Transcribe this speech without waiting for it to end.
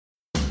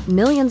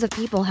Millions of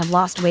people have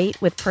lost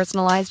weight with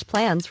personalized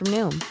plans from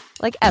Noom.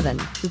 Like Evan,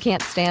 who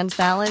can't stand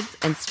salads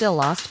and still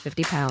lost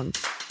 50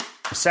 pounds.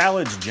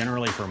 Salads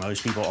generally for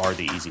most people are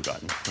the easy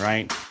button,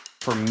 right?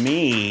 For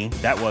me,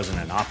 that wasn't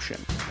an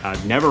option.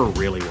 I never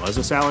really was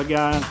a salad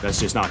guy. That's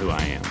just not who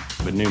I am.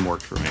 But Noom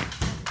worked for me.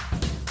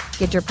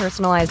 Get your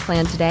personalized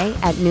plan today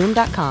at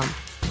Noom.com.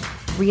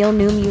 Real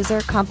Noom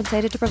user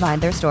compensated to provide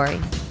their story.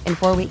 In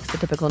 4 weeks, the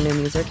typical Noom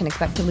user can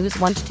expect to lose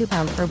 1 to 2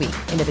 pounds per week.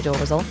 Individual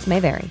results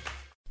may vary.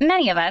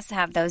 Many of us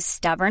have those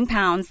stubborn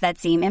pounds that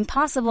seem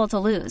impossible to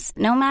lose,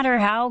 no matter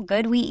how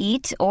good we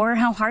eat or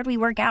how hard we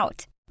work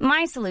out.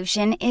 My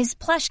solution is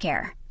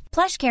PlushCare.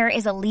 PlushCare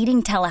is a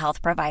leading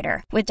telehealth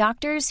provider with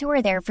doctors who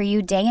are there for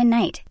you day and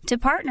night to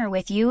partner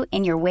with you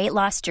in your weight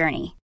loss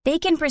journey. They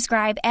can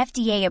prescribe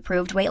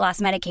FDA-approved weight loss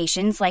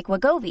medications like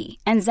Wegovy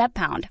and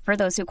Zepbound for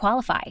those who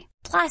qualify.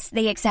 Plus,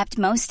 they accept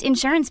most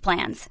insurance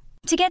plans.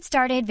 To get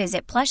started,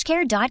 visit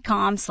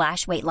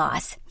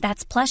plushcare.com/weightloss.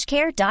 That's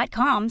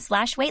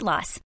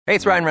plushcare.com/weightloss. Hey,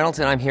 it's Ryan Reynolds,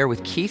 and I'm here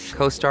with Keith,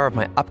 co-star of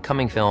my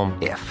upcoming film,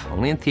 If,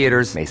 only in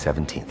theaters May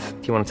 17th.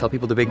 Do you want to tell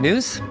people the big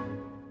news?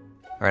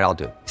 All right, I'll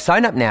do it.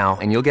 Sign up now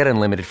and you'll get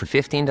unlimited for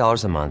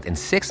 $15 a month and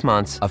 6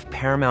 months of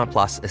Paramount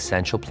Plus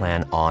Essential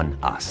Plan on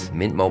us.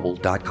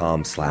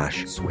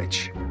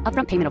 MintMobile.com/switch.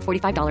 Upfront payment of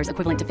 $45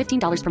 equivalent to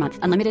 $15 per month.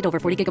 Unlimited over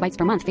 40 gigabytes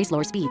per month. Face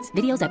lower speeds.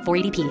 Videos at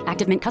 480p.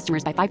 Active Mint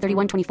customers by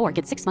 531.24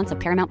 get 6 months of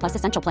Paramount Plus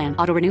Essential Plan.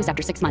 Auto renews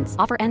after 6 months.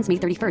 Offer ends May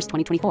 31st,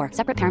 2024.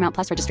 Separate Paramount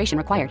Plus registration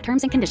required.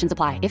 Terms and conditions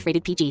apply if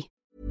rated PG.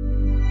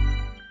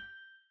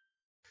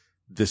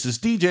 This is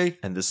DJ.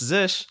 And this is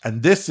Ish.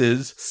 And this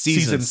is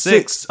Season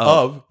 6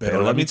 of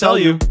Pero Let Me Tell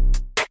You.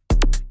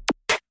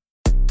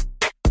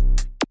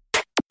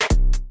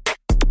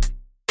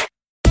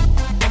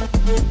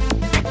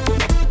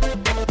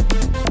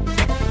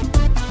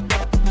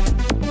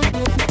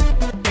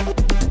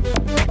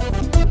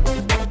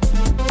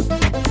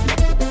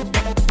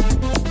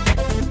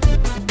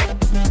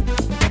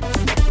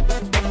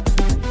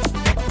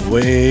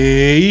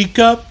 Wake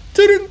up.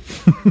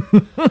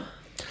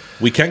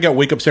 We can't get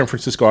Wake Up San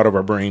Francisco out of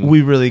our brain.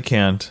 We really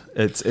can't.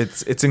 It's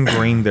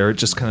ingrained there. It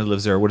just kind of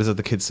lives there. What is it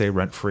the kids say?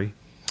 Rent free.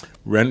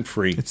 Rent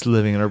free. It's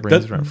living in our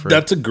brains rent free.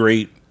 That's a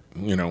great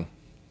way to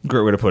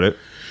put it.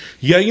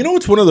 Yeah,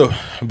 it's one of the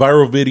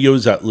viral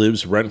videos that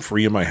lives rent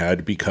free in my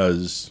head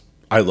because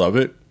I love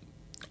it.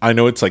 I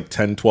know it's like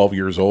 10, 12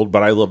 years old,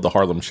 but I love the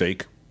Harlem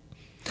Shake.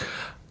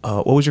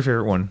 What was your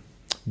favorite one?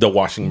 The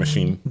washing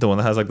machine. The one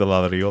that has like the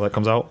ladrillo that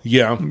comes out?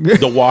 Yeah.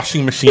 The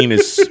washing machine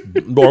is,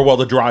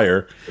 the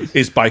dryer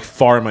is by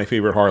far my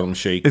favorite Harlem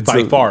Shake. It's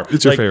far.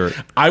 It's your favorite.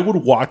 I would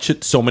watch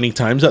it so many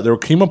times that there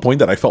came a point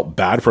that I felt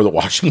bad for the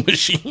washing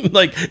machine.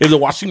 Like, if the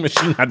washing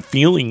machine had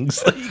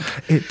feelings.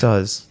 It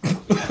does.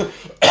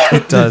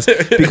 It does.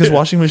 Because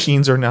washing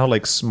machines are now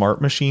like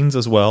smart machines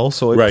as well.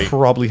 So it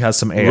probably has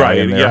some AI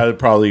in there. Yeah, it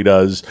probably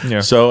does.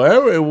 Yeah. So,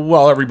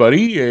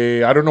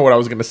 everybody, I don't know what I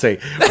was going to say.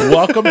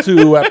 Welcome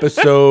to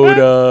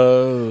episode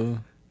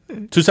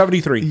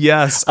 273.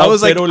 Yes. I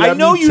was like, I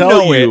know you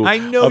know it. I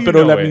know you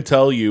know it. Let me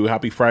tell you.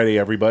 Happy Friday,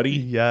 everybody.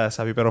 Yes.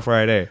 Happy Pero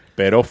Friday.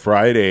 Pero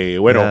Friday.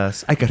 Bueno.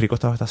 Yes. Ay, qué rico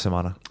estaba esta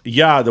semana.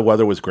 Yeah, the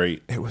weather was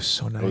great. It was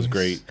so nice. It was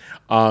great.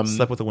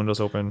 Slept with the windows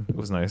open. It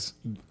was nice.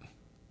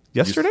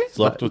 Yesterday? You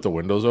slept with the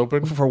windows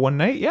open? For one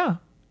night, yeah.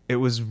 It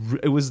was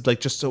like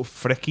just so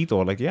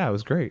fresquito. Like, yeah, it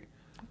was great.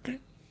 Okay.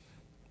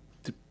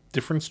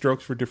 Different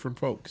strokes for different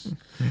folks.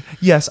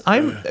 Yes,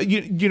 I'm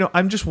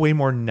I'm just way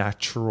more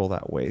natural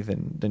that way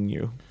than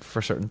you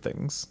for certain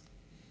things.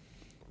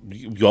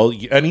 Well,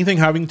 anything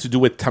having to do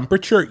with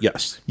temperature,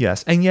 yes.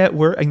 Yes, and yet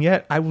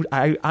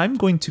I'm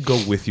going to go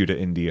with you to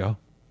India.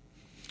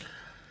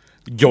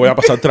 Yo voy a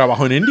pasar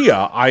trabajo in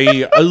India.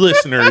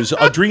 Listeners,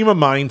 a dream of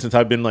mine since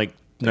I've been like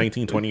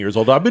 19, 20 years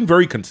old. I've been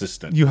very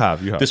consistent. You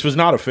have. This was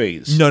not a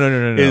phase. No.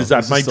 Is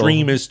that my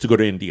dream is to go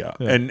to India.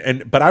 Yeah.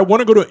 But I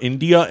want to go to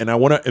India and I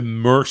want to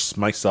immerse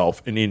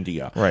myself in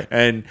India. Right.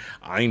 And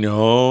I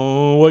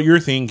know what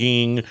you're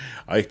thinking.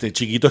 Este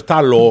chiquito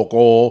está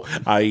loco.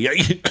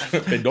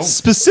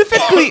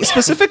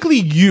 Specifically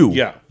you.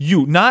 Yeah.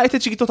 You. Not este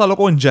chiquito está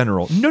loco in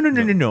general.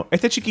 No.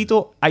 Este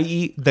chiquito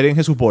ahí de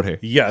Jesús Borges.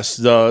 Yes.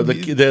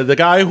 The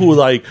guy who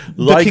likes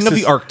the king of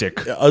the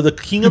Arctic. The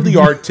king of the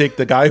Arctic.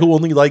 The guy who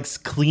only likes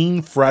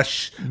clean,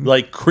 fresh,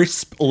 like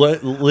crisp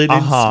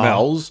linen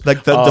smells.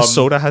 Like the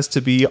soda has to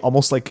be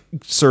almost like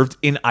served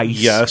in ice.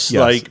 Yes.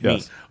 Me.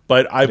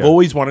 But I've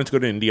always wanted to go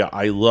to India.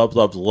 I love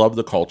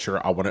the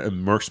culture. I want to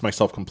immerse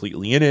myself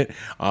completely in it.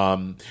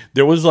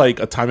 There was like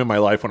a time in my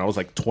life when I was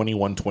like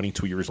 21,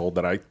 22 years old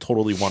that I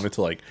totally wanted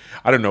to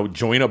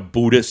join a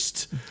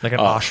Buddhist. Like an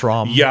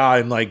ashram. Yeah,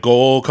 and like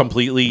go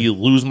completely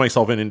lose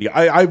myself in India.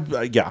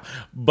 Yeah.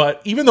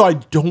 But even though I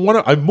don't want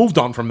to, I've moved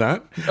on from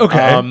that.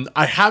 Okay.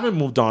 I haven't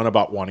moved on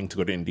about wanting to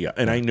go to India.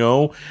 And I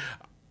know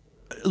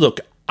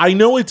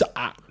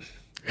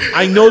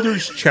I know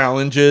there's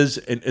challenges,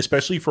 and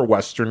especially for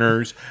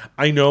Westerners.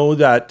 I know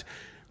that,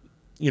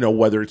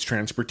 whether it's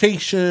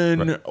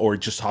transportation or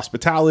just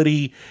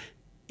hospitality,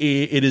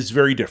 it is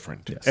very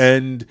different. Yes.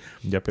 And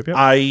yep.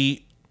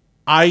 I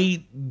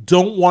I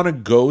don't want to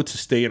go to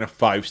stay in a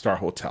 5-star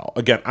hotel.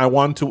 Again, I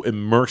want to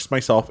immerse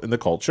myself in the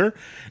culture,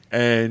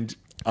 and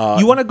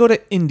you want to go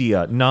to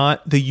India,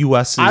 not the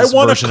U.S.'s I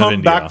want to version of come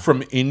India. back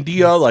from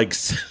India. Like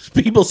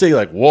people say,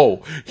 like,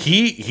 "Whoa,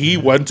 he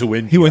went to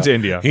India. He went to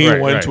India. He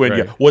Right, went right, to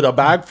India right. with a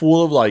bag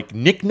full of like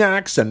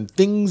knickknacks and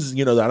things,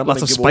 that I'm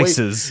Lots gonna of give away."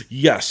 spices.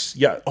 Yes,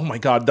 yeah. Oh my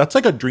god, that's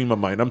like a dream of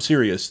mine. I'm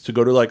serious to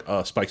go to like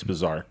a spice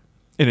bazaar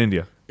in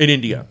India. in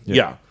India.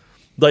 Yeah.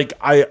 Like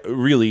I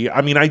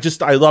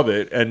love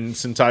it, and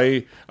since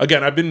I've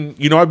been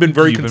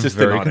very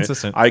consistent on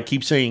it. I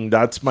keep saying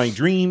that's my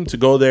dream to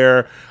go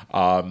there.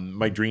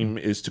 My dream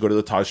is to go to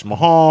the Taj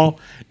Mahal,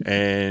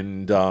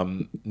 and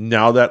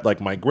now that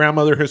like my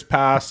grandmother has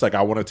passed, like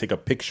I want to take a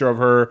picture of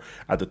her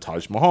at the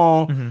Taj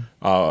Mahal,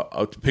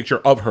 a picture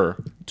of her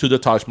to the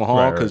Taj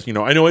Mahal, because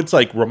I know it's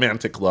like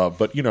romantic love,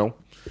 but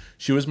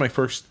she was my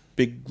first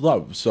big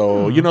love,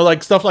 so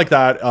like stuff like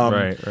that.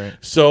 Right.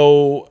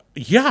 So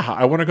yeah,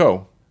 I want to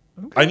go.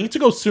 Okay. I need to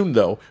go soon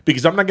though,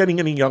 because I'm not getting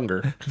any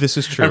younger. This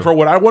is true. And for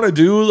what I want to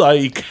do,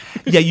 like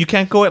yeah, you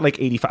can't go at like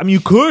 85. I mean, you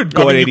could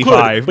go at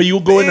 85, but you'll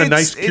go in a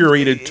nice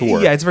curated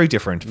tour. Yeah, it's very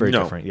different. Very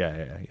different.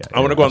 Yeah. I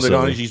want to go on the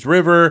Ganges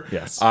River.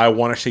 Yes. I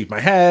want to shave my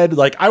head.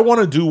 Like I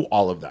want to do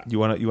all of that. You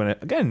want to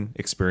again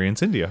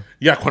experience India.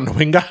 Yeah,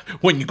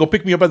 when you go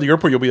pick me up at the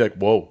airport, you'll be like,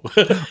 whoa.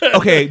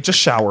 Okay, just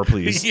shower,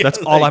 please. That's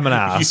all I'm gonna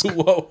ask.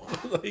 Whoa.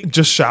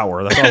 Just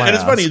shower. That's all I ask. And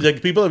it's funny,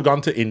 like people have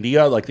gone to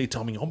India, like they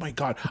tell me, oh my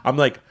god. I'm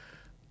like,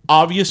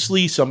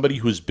 obviously somebody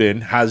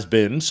has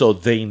been, so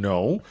they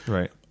know.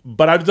 Right.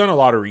 But I've done a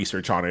lot of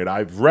research on it.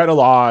 I've read a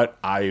lot.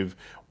 I've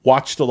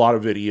watched a lot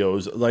of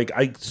videos. Like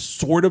I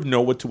sort of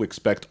know what to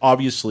expect.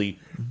 Obviously,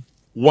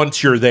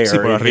 once you're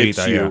there, it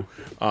hits you.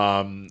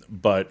 Yeah.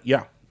 But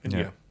yeah, India.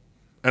 Yeah.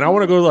 And I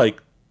want to go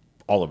like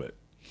all of it.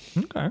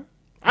 Okay.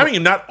 I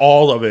mean, not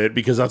all of it,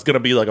 because that's going to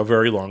be like a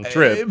very long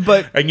trip.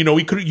 And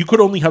you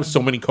could only have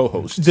so many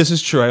co-hosts. This is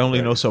true. I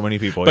only know so many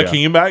people. But can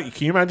you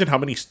imagine how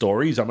many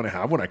stories I'm going to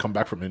have when I come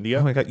back from India?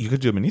 Oh my god, you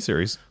could do a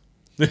miniseries.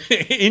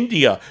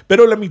 India,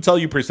 pero let me tell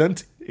you,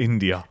 present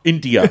India,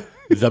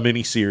 the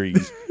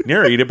miniseries,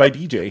 narrated by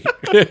DJ.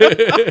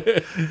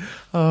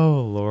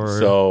 Oh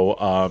Lord.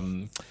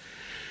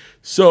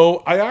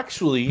 So I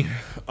actually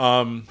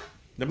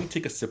let me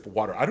take a sip of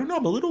water. I don't know.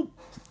 I'm a little.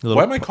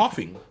 Why am I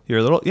coughing? You're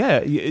a little.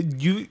 Yeah.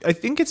 You. I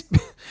think it's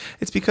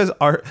because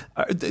our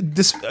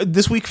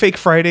this week Fake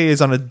Friday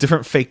is on a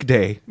different fake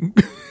day.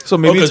 So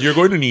maybe because you're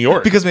going to New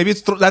York. Because maybe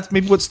that's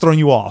maybe what's throwing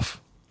you off.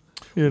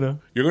 You're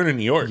going to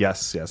New York.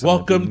 Yes.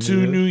 Welcome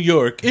to New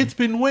York. It's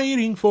been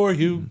waiting for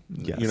you.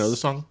 Yes. You know the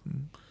song?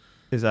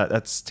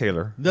 That's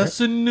Taylor? That's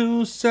a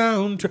new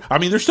soundtrack. I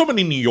mean, there's so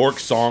many New York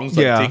songs.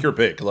 Like, take your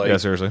pick. Like, yeah,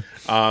 seriously.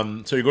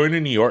 So you're going to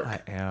New York. I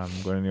am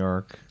going to New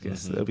York.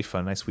 Yes, it'll be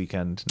fun. Nice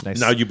weekend. Nice.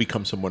 Now you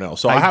become someone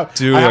else. So I have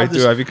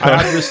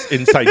this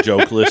inside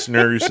joke,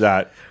 listeners,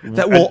 that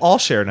we'll all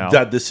share now.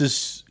 That this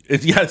is,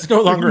 it's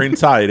no longer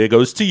inside. It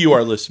goes to you,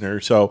 our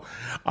listener. So,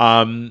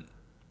 I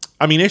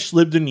mean, Ish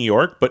lived in New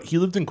York, but he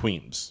lived in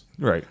Queens.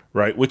 Right.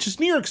 Which is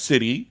New York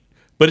City,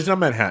 but it's not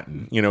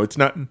Manhattan. It's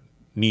not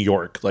New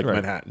York like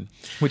Manhattan.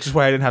 Which is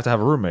why I didn't have to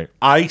have a roommate.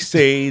 I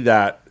say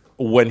that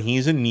when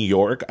he's in New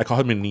York, I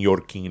call him a New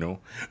Yorkino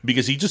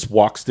because he just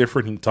walks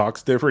different, he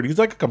talks different. He's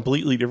like a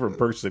completely different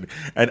person,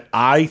 and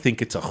I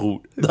think it's a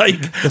hoot. Like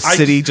the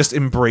city just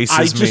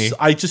embraces me.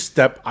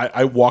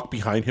 I walk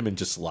behind him and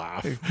just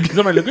laugh because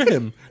I'm like, look at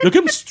him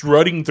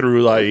strutting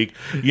through, like,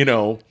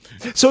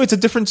 So it's a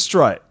different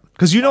strut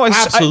because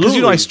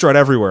I strut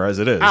everywhere as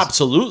it is.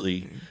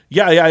 Absolutely.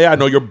 Yeah.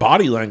 No, your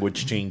body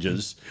language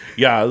changes.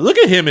 Yeah, look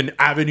at him in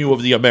Avenue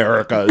of the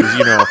Americas,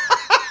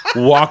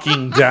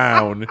 walking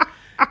down.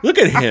 Look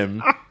at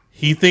him.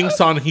 He thinks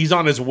he's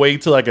on his way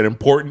to like an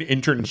important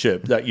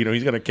internship that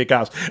he's going to kick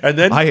ass. And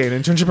then I hate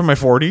an internship in my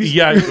 40s.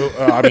 Yeah,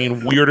 I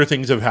mean, weirder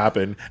things have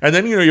happened. And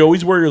then you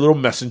always wear your little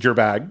messenger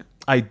bag.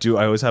 I do.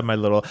 I always have my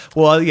little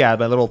my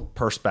little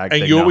purse bag.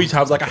 And you always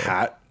have like a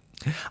hat.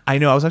 I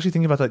know. I was actually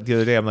thinking about that the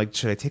other day. I'm like,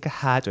 should I take a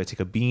hat? Do I take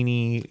a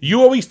beanie?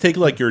 You always take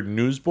like your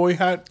newsboy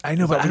hat. I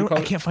know, but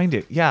I can't find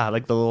it. Yeah,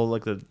 like the little,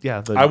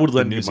 I would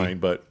lend you mine,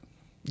 but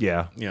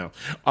yeah.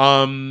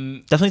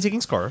 Definitely taking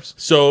scarves.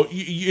 So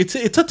it's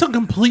a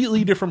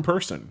completely different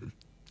person.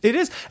 It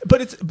is,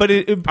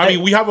 I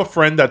mean, we have a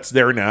friend that's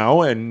there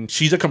now, and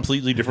she's a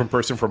completely different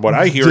person from what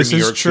I hear in New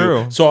York. This is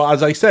true. So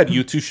as I said,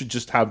 you two should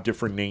just have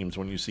different names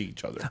when you see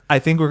each other. I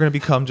think we're going to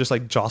become just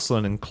like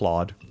Jocelyn and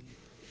Claude.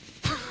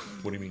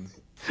 What do you mean?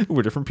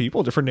 We're different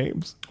people, different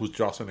names. Who's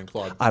Jocelyn and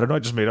Claude? I don't know. I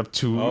just made up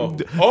two. Oh.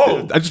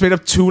 I just made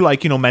up two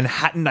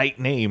Manhattanite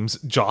names,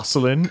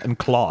 Jocelyn and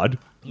Claude.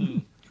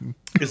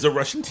 Is the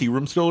Russian tea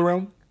room still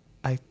around?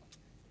 I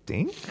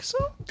think so.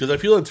 Because I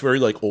feel it's very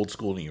like old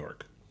school New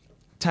York.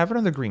 Tavern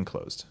on the Green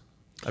closed,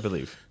 I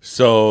believe.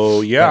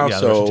 So the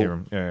Russian tea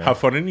room. Yeah. Have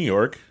fun in New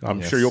York.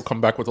 I'm sure you'll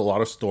come back with a lot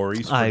of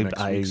stories. For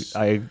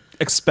I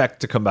expect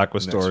to come back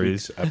with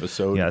stories.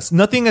 Episode. Yes,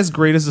 nothing as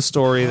great as the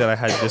story that I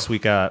had this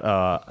week at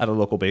a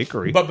local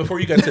bakery. But before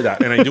you get to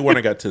that, and I do want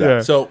to get to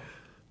that, so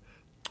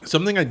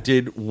something I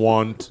did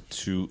want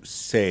to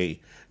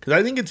say because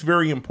I think it's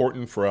very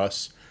important for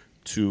us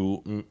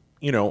to,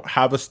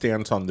 have a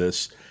stance on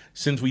this,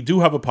 since we do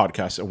have a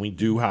podcast and we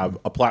do have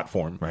a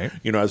platform. Right.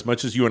 As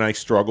much as you and I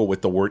struggle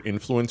with the word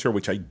influencer,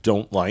 which I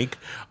don't like,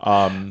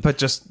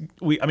 but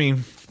we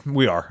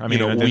are. I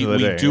mean, at the end of the we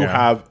day, do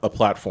have a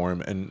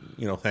platform, and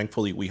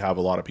thankfully we have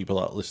a lot of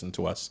people that listen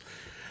to us.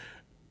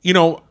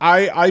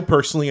 I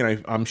personally,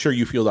 and I'm sure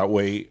you feel that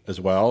way as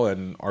well,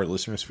 and our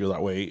listeners feel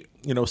that way.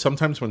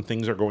 Sometimes when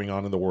things are going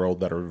on in the world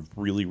that are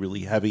really,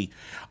 really heavy,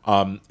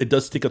 it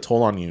does take a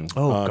toll on you.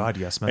 Oh, God,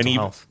 yes, mental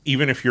health.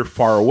 Even if you're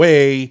far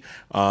away,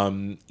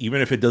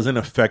 even if it doesn't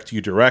affect you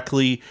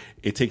directly,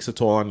 it takes a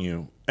toll on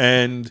you.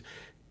 And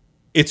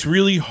it's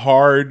really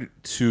hard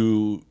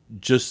to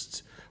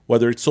just,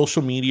 whether it's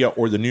social media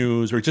or the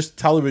news or just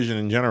television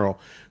in general,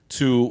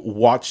 to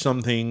watch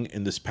something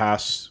in this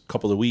past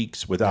couple of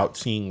weeks without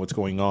seeing what's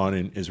going on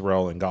in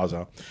Israel and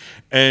Gaza.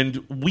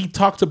 And we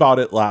talked about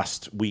it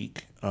last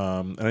week.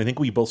 And I think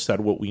we both said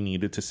what we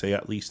needed to say,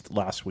 at least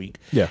last week.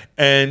 Yeah.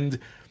 And,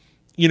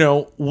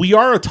 we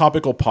are a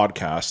topical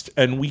podcast,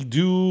 and we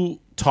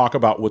do talk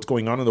about what's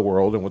going on in the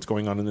world and what's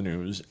going on in the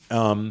news.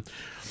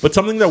 But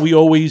something that we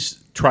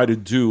always try to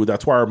do,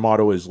 that's why our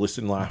motto is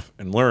listen, laugh,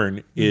 and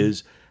learn,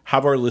 is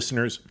have our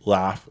listeners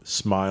laugh,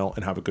 smile,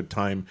 and have a good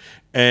time.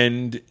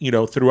 And,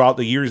 throughout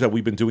the years that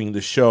we've been doing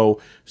this show,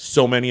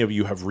 so many of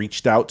you have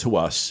reached out to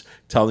us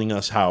telling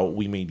us how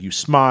we made you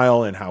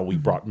smile and how we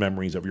brought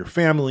memories of your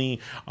family.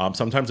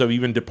 Sometimes of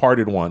even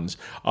departed ones.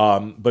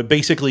 But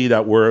basically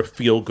that we're a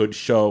feel-good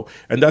show.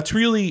 And that's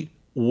really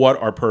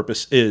what our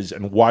purpose is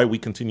and why we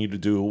continue to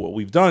do what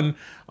we've done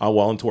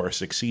well into our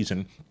sixth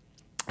season.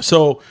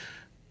 So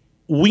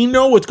we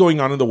know what's going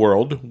on in the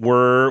world.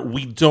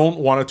 We don't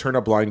want to turn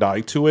a blind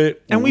eye to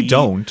it, and we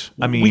don't.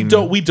 I mean, we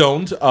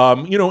don't.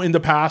 In the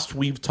past,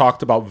 we've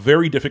talked about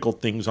very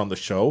difficult things on the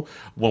show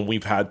when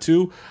we've had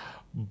to.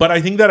 But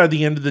I think that at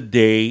the end of the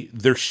day,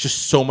 there's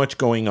just so much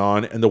going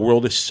on, and the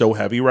world is so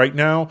heavy right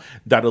now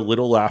that a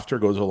little laughter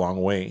goes a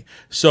long way.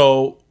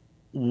 So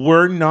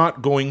we're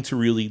not going to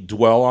really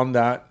dwell on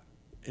that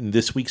in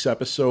this week's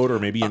episode, or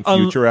maybe in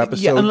future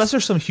episodes. Yeah, unless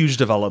there's some huge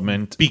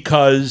development,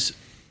 because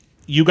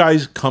you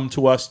guys come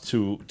to us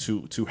to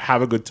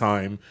have a good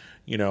time,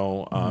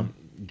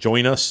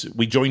 join us.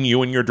 We join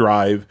you in your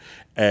drive,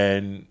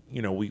 and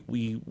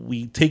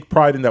we take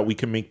pride in that we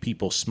can make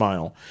people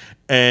smile.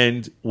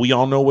 And we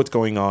all know what's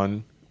going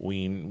on.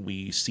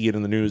 We see it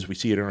in the news. We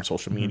see it in our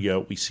social media.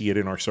 We see it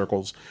in our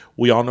circles.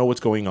 We all know what's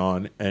going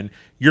on, and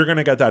you're going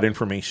to get that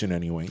information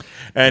anyway.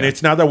 And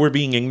it's not that we're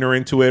being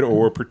ignorant to it or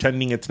we're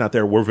pretending it's not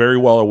there. We're very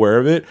well aware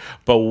of it,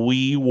 but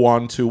we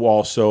want to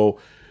also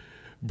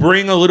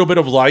bring a little bit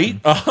of light,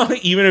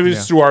 even if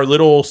it's through our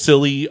little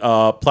silly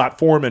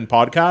platform and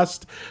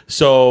podcast.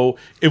 So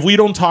if we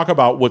don't talk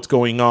about what's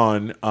going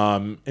on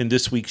in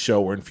this week's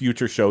show or in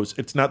future shows,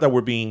 it's not that we're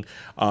being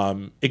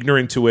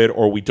ignorant to it,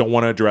 or we don't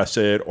want to address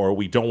it, or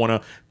we don't want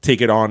to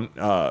take it on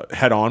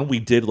head on. We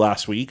did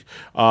last week.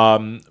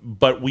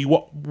 But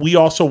we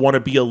also want to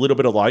be a little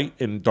bit of light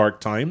in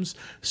dark times.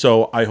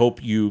 So I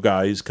hope you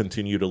guys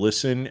continue to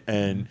listen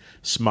and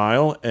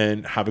smile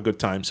and have a good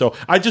time. So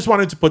I just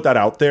wanted to put that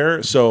out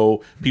there,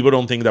 so people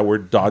don't think that we're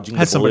dodging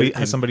the bullet.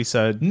 Has somebody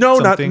said no,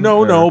 something,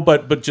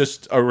 but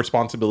just a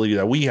responsibility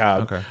that we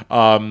have. Okay.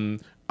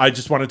 I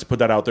just wanted to put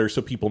that out there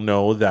so people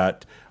know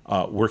that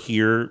we're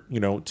here,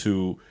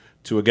 to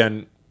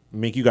again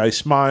make you guys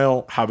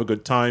smile, have a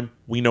good time.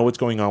 We know what's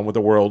going on with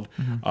the world.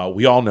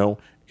 We all know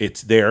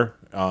it's there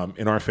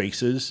in our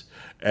faces,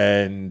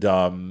 and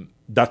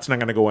that's not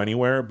going to go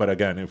anywhere. But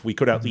again, if we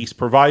could at least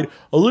provide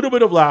a little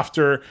bit of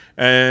laughter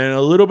and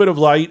a little bit of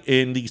light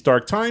in these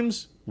dark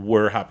times,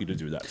 we're happy to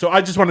do that. So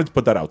I just wanted to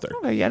put that out there.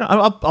 Okay, yeah, no,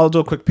 I'll do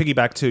a quick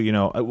piggyback too.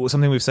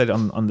 Something we've said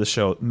on this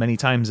show many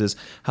times is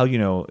how,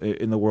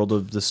 in the world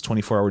of this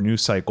 24-hour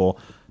news cycle,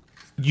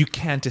 you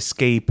can't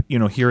escape,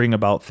 hearing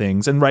about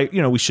things. And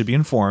we should be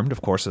informed,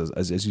 of course,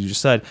 as you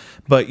just said.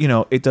 But,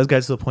 it does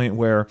get to the point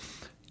where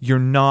you're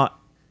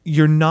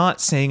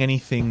not saying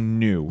anything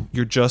new.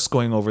 You're just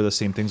going over the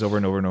same things over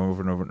and over and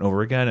over and over and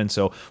over again. And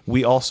so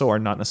we also are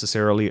not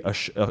necessarily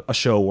a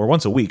show, or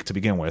once a week to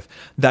begin with,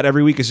 that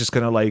every week is just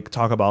going to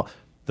talk about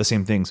the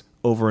same things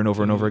over and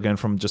over and over again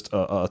from just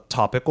a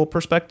topical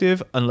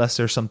perspective, unless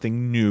there's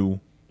something new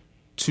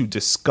to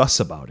discuss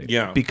about it.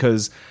 Yeah.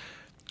 Because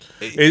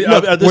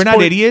we're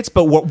not idiots,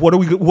 but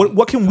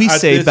what can we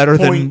say better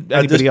than anybody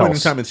else? At this point in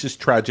time, it's just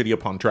tragedy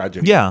upon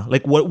tragedy. Yeah,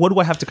 what do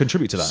I have to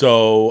contribute to that?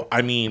 So,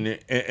 I mean,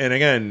 and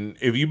again,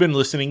 if you've been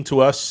listening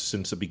to us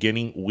since the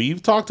beginning,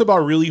 we've talked about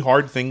really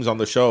hard things on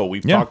the show.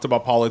 We've talked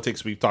about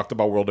politics, we've talked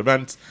about world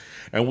events,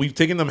 and we've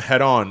taken them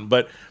head on.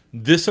 But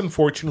this,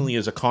 unfortunately,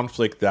 is a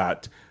conflict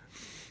that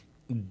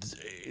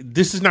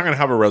this is not going to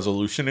have a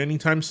resolution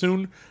anytime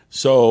soon.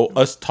 So,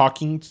 us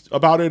talking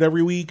about it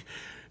every week,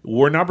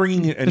 we're not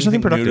bringing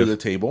anything new to the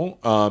table.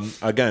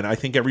 Again, I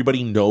think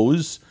everybody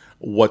knows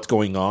what's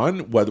going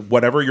on,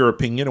 whatever your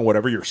opinion and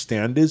whatever your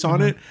stand is on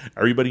it.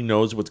 Everybody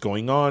knows what's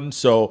going on.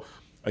 So,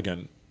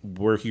 again,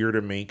 we're here to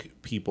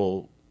make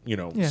people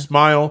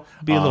smile.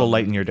 Be a little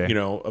light in your day.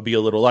 Be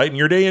a little light in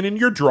your day and in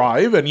your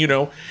drive. And,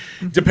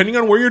 depending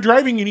on where you're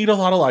driving, you need a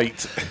lot of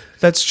light.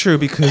 That's true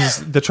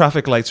because the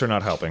traffic lights are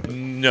not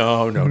helping.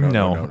 No,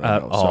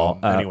 at all.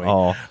 So, At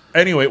all.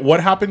 Anyway,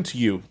 what happened to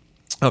you?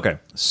 Okay,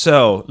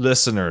 so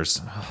listeners,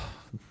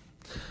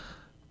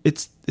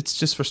 it's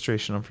just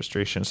frustration on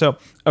frustration. So,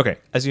 okay,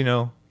 as you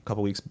know, a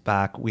couple weeks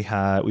back we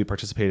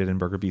participated in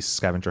Burger Beast's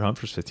scavenger hunt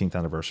for its 15th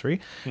anniversary,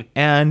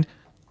 and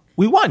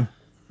we won.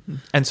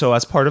 And so,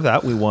 as part of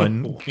that, we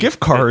won gift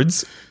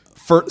cards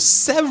for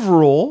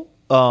several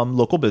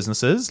local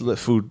businesses,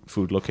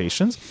 food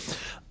locations.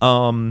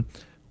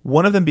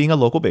 One of them being a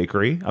local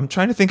bakery. I'm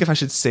trying to think if I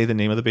should say the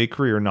name of the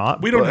bakery or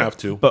not. We don't have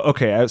to. But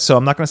okay, so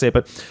I'm not going to say it,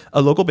 but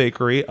a local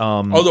bakery.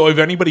 Although if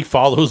anybody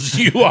follows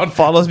you on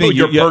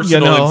your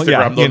personal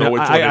Instagram, they'll know which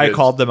one it I is.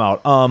 called them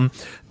out.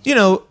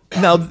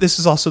 Now this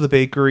is also the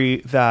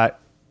bakery that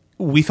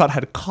we thought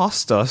had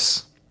cost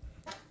us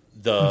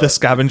the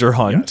scavenger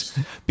hunt,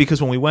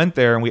 because when we went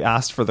there and we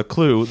asked for the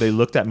clue, they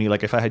looked at me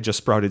like if I had just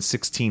sprouted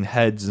 16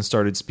 heads and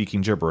started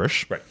speaking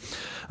gibberish. Right.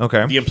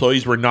 Okay. The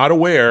employees were not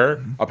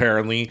aware,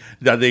 apparently,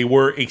 that they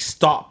were a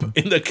stop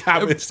in the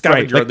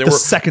scavenger. Right, like the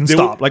second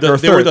stop. They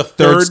were the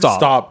third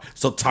stop.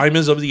 So time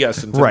is of the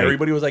essence. And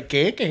everybody was like,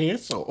 ¿Qué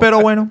es eso?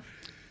 Pero bueno.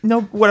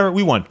 No, whatever.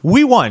 We won.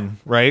 We won,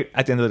 right?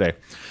 At the end of the day.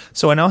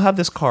 So I now have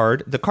this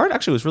card. The card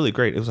actually was really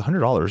great. It was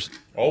 $100.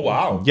 Oh,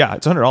 wow. Yeah,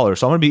 it's $100.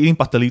 So I'm going to be eating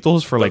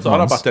pastelitos for like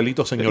months.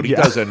 Pastelitos,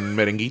 señoritas, and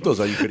merenguitos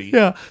that you could eat.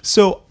 Yeah.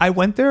 So I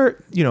went there,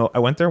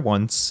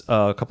 once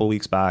a couple of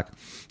weeks back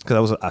because I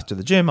was after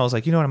the gym. I was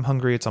like, you know what? I'm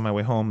hungry. It's on my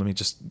way home. Let me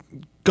just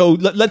go.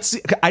 Let's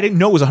see. I didn't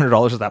know it was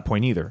 $100 at that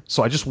point either.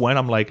 So I just went.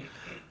 I'm like,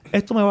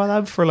 esto me va a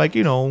dar for like,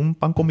 un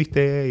pan con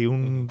bistec y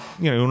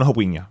una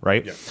jopiña,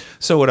 right? Yeah.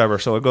 So whatever.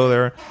 So I go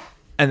there.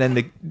 And then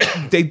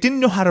they didn't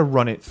know how to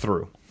run it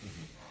through.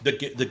 The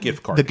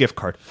gift card. The gift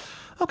card.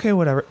 Okay,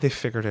 whatever. They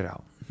figured it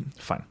out.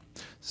 Fine.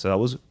 So that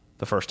was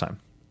the first time.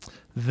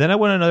 Then I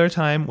went another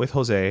time with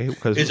Jose.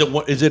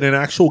 Is it an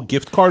actual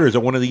gift card, or is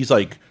it one of these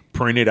like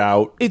printed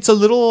out? It's a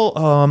little.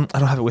 I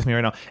don't have it with me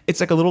right now. It's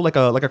like a little like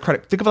a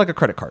credit. Think of it like a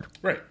credit card.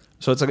 Right.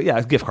 So it's like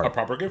a gift card. A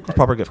proper gift card.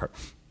 Proper gift card.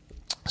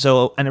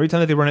 So and every time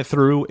that they run it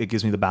through, it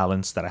gives me the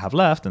balance that I have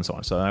left, and so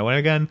on. So I went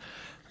again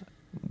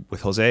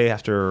with Jose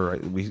after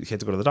we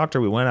had to go to the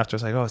doctor. We went after.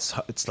 It's like,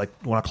 it's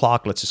like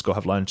 1:00. Let's just go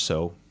have lunch.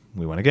 So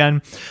we went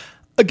again.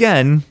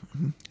 Again,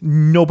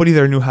 nobody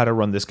there knew how to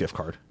run this gift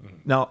card. Mm-hmm.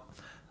 Now,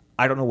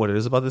 I don't know what it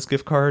is about this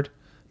gift card,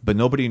 but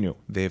nobody knew.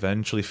 They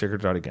eventually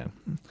figured it out again.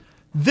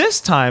 This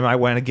time I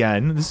went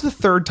again. This is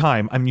the third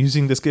time I'm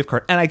using this gift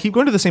card. And I keep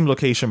going to the same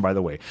location, by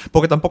the way.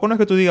 Porque tampoco no es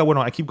que tú digas,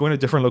 bueno, I keep going to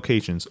different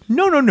locations.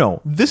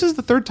 No. This is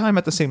the third time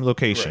at the same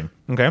location.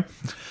 Right. Okay?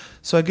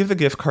 So I give the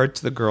gift card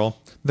to the girl.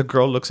 The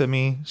girl looks at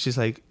me. She's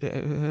like,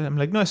 I'm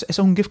like, no, it's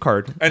un gift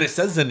card. And it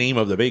says the name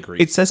of the bakery.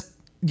 It says,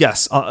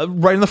 yes,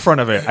 right in the front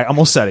of it. I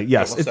almost said it.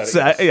 Yes.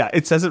 Yeah,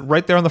 it says it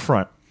right there on the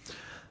front.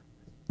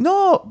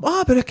 No,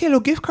 pero es que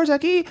los gift cards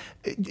aquí,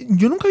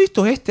 yo nunca he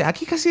visto este.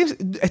 Aquí casi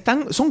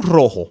son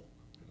rojo.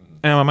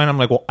 And in my mind, I'm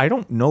like, well, I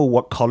don't know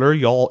what color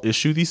y'all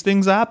issue these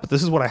things at, but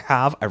this is what I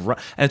have. And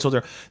I told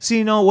her,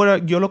 sí, no, bueno,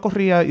 yo lo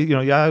corría,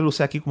 ya lo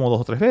usé aquí como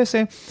 2 o 3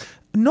 veces.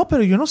 No,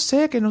 pero yo no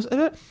sé que no.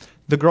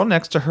 The girl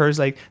next to her is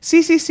like,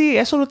 sí,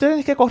 eso lo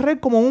tienes que correr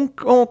como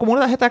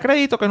una tarjeta de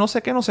crédito que no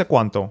sé qué, no sé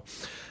cuánto.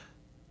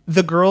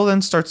 The girl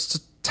then starts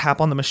to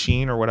tap on the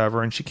machine or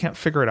whatever, and she can't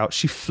figure it out.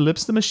 She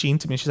flips the machine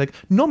to me, and she's like,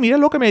 no, mira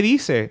lo que me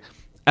dice.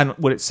 And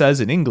what it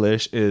says in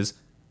English is,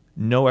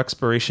 no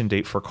expiration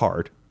date for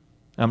card.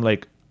 I'm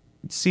like,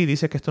 sí,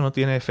 dice que esto no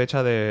tiene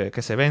fecha de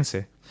que se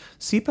vence.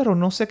 Sí, pero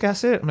no sé qué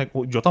hacer. I'm like,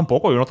 well, yo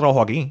tampoco, yo no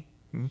trabajo aquí.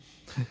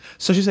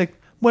 So she's like,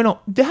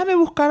 bueno, déjame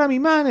buscar a mi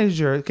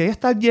manager, que ella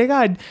está a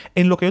llegar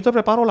en lo que yo te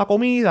preparo la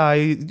comida.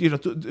 Y,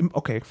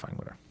 okay, fine,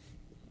 whatever.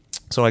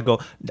 So I go,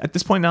 at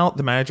this point now,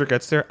 the manager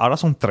gets there. Ahora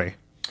son 3.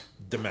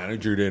 The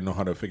manager didn't know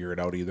how to figure it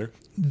out either.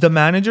 The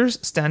manager's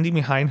standing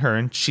behind her,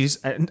 and she's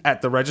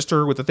at the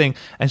register with the thing,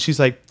 and she's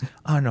like,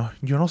 no,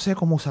 yo no sé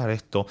cómo usar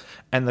esto.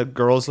 And the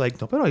girl's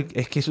like, no, pero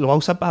es que lo va a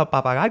usar para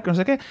pagar, que no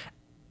sé qué.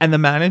 And the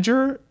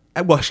manager,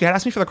 well, she had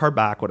asked me for the card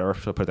back, whatever,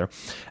 so I put it there.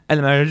 And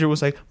the manager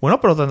was like, bueno,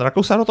 pero tendrá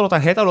que usar otra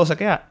tarjeta o lo sé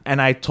qué. And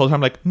I told her,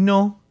 I'm like,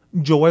 no,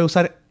 yo voy a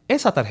usar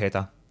esa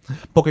tarjeta.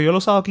 Porque yo lo he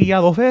usado aquí ya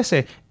 2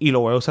 veces y lo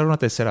voy a usar una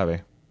tercera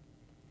vez.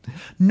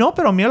 No,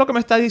 pero mira lo que me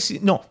está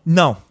diciendo.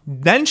 No.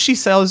 Then she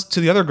says to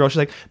the other girl, she's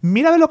like,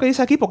 mira lo que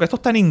dice aquí porque esto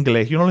está en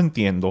inglés. Yo no lo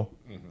entiendo.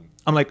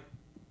 Mm-hmm. I'm like,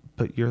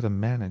 but you're the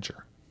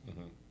manager.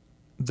 Mm-hmm.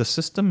 The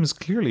system is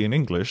clearly in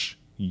English.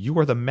 You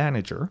are the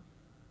manager.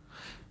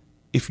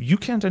 If you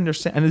can't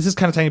understand, and this is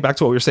kind of tying back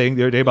to what we were saying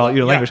the other day about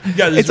language.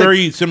 Yeah, it's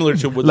very similar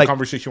to the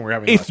conversation we're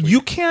having. If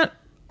you can't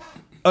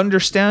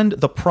understand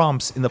the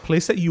prompts in the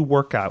place that you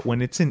work at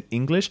when it's in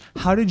English,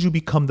 how did you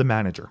become the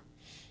manager?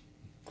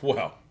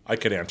 Well, I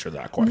could answer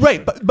that question.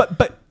 Right,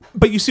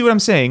 but you see what I'm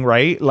saying,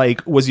 right?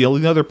 Like, was the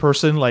only other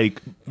person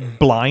like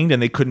blind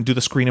and they couldn't do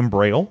the screen in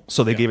Braille,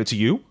 so they gave it to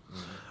you,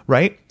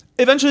 right?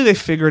 Eventually they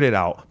figured it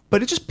out,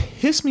 but it just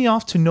pissed me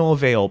off to no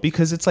avail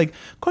because it's like,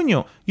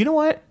 coño, you know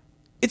what?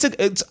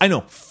 It's I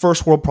know,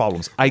 first world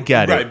problems. I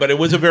get it. Right, but it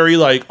was a very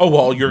like, oh,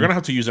 well, you're going to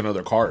have to use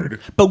another card.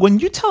 But when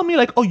you tell me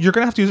like, oh, you're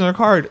going to have to use another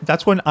card,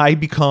 that's when I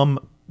become,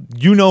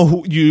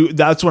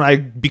 that's when I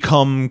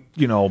become,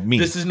 me.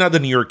 This is not the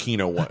New York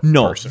Kino one.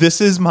 No, person.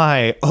 this is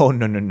my, oh,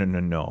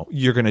 no.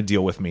 You're going to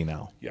deal with me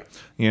now. Yeah.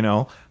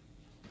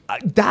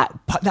 That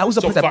was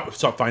a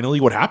So finally,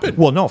 what happened?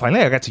 Well, no,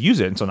 finally I got to use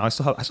it. And so now I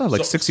still have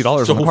like $60 So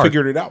on the who card.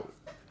 figured it out?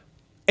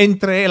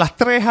 Entre las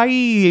tres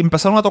ahí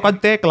empezaron a tocar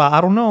tecla,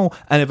 I don't know,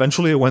 and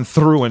eventually it went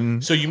through.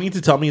 And So you mean to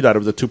tell me that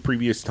of the 2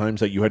 previous times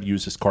that you had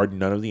used this card,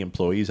 none of the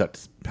employees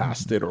that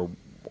passed it or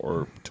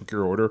took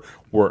your order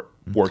were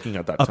working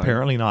at that time?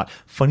 apparently not.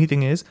 Funny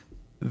thing is,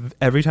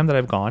 every time that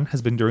I've gone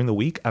has been during the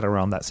week at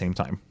around that same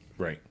time.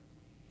 Right.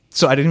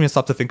 So I didn't even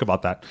stop to think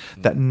about that.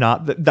 That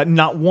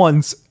not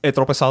once he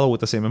tropezado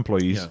with the same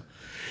employees.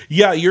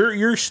 Yeah,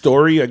 your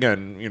story,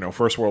 again,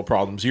 first world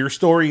problems. Your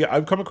story,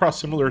 I've come across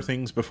similar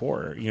things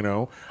before,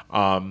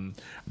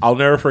 I'll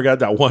never forget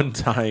that one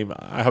time.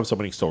 I have so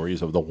many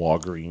stories of the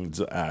Walgreens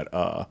at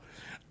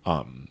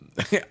on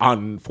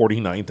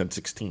 49th and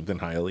 16th in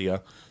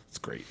Hialeah. It's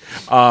great.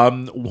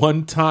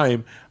 One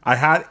time I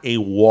had a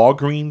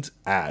Walgreens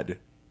ad.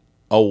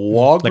 A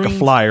Walgreens, Like a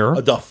flyer.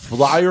 The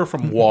flyer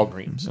from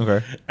Walgreens.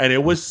 Okay. And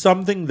it was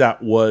something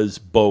that was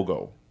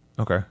BOGO.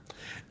 Okay.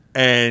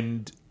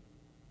 And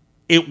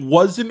it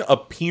wasn't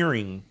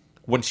appearing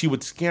when she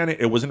would scan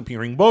it. It wasn't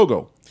appearing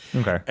BOGO.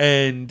 Okay.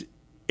 And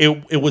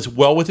it was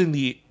well within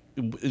the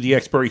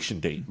expiration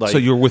date. Like, So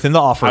you're within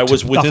the offer. I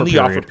was within the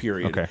offer period.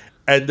 period. Okay.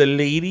 And the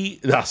lady,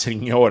 la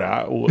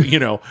señora,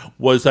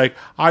 was like,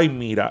 ay,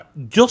 mira,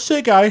 yo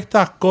sé que a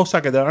estas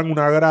cosas que te dan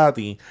una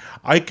gratis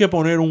hay que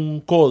poner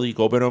un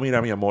código, pero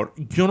mira, mi amor,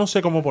 yo no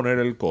sé cómo poner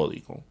el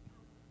código.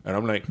 And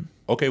I'm like,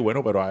 okay,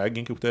 bueno, pero hay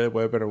alguien que ustedes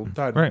puede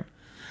preguntar. Right.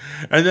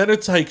 And then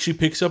it's like she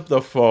picks up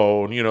the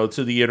phone,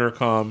 to the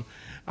intercom.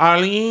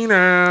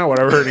 Alina,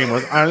 whatever her name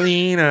was.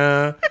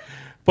 Alina,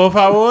 por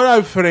favor,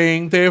 al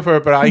frente for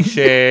price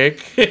check.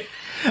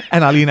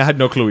 And Alina had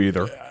no clue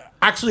either.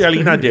 Actually,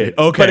 Alina did.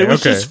 Okay, But it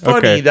was okay, just funny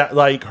okay. that,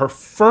 like, her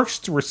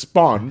first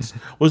response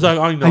was like,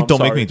 I know, Like,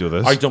 don't make me do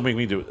this. I don't make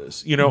me do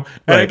this. And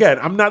Right. again,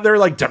 I'm not there,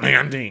 like,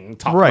 demanding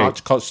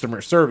top-notch customer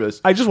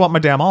service. I just want my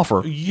damn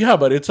offer. Yeah,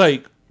 but it's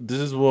like, this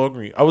is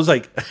Walgreens. I was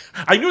like,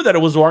 I knew that it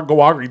was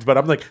Walgreens, but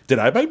I'm like, did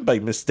I by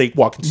mistake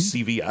walk into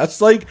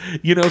CVS? Like,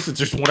 since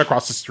there's one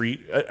across the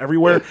street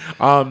everywhere.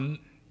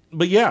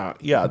 But yeah,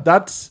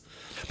 that's.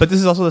 But this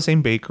is also the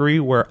same bakery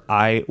where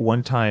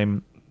one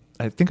time,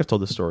 I think I've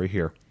told this story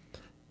here.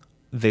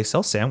 They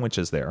sell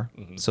sandwiches there.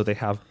 Mm-hmm. So they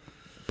have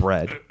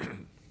bread,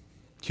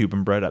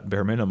 Cuban bread at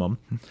bare minimum.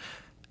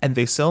 And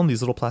they sell in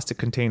these little plastic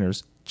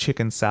containers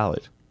chicken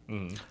salad.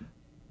 Mm.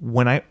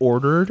 When I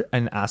ordered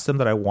and asked them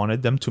that I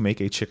wanted them to make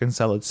a chicken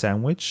salad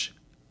sandwich,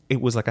 it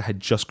was like I had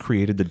just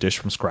created the dish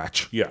from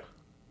scratch. Yeah.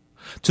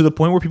 To the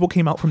point where people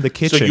came out from the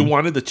kitchen. So you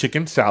wanted the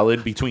chicken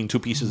salad between 2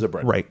 pieces of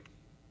bread. Right.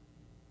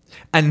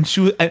 And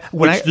do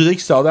they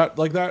sell that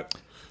like that?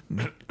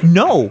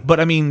 No, but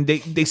I mean,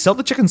 they sell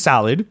the chicken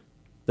salad.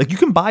 Like, you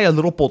can buy a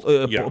little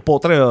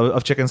potre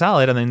of chicken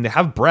salad, and then they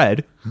have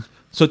bread.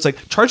 So it's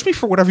like, charge me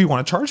for whatever you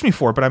want to charge me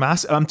for, but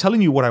I'm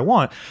telling you what I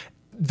want.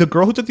 The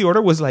girl who took the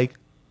order was like,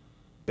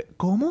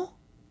 ¿Cómo?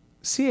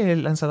 Sí,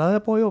 la ensalada de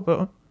pollo,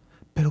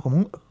 pero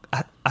como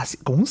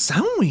un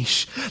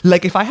sandwich.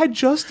 Like, if I had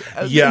just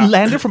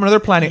landed from another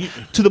planet,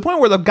 to the point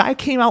where the guy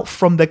came out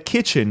from the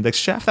kitchen, the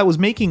chef that was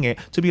making it,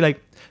 to be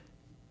like,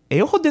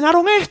 ellos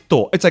ordenaron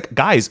esto. It's like,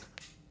 guys,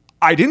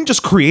 I didn't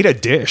just create a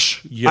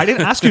dish. Yeah. I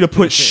didn't ask you to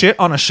put shit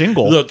on a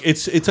shingle. Look,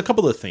 it's a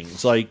couple of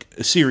things. Like,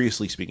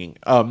 seriously speaking,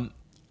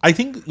 I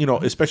think,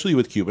 especially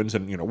with Cubans,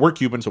 and, we're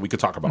Cuban, so we could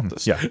talk about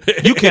this. Yeah.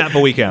 You can't,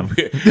 but we can.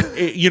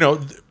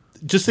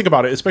 Just think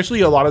about it.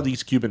 Especially a lot of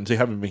these Cubans, they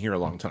haven't been here a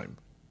long time,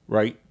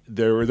 right?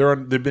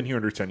 They've been here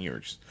under 10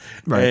 years.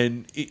 Right.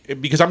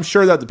 And because I'm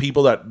sure that the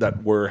people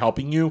that were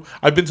helping you,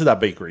 I've been to that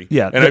bakery.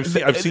 Yeah. And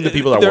I've seen the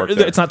people that work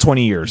there. It's not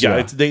 20 years.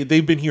 Yeah.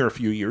 They've been here a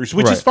few years,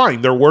 which is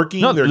fine. They're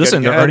working. No, they're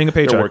earning a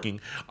paycheck. They're working.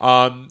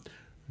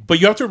 But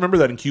you have to remember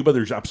that in Cuba,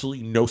 there's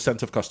absolutely no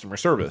sense of customer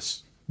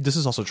service. This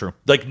is also true.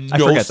 Like,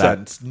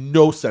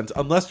 no sense.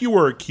 Unless you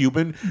were a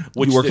Cuban,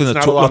 which you worked it's in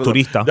not a lot of them,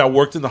 turista. that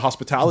worked in the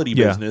hospitality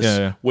business,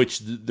 yeah. which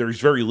there's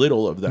very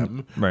little of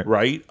them,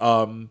 right?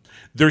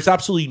 There's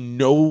absolutely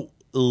no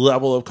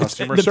level of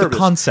customer service. The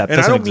concept, and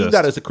I don't exist. mean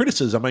that as a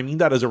criticism. I mean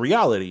that as a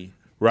reality.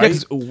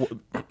 Right?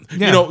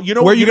 Yeah, You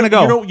know, where are you going to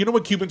go? You know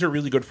what Cubans are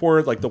really good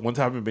for? Like, the ones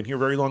that haven't been here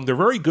very long, they're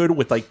very good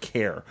with, like,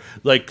 care.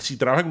 Like, si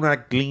trabajan en una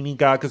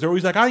clínica, because they're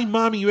always like, ay,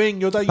 mami, ven,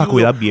 yo te ayudo. Pa'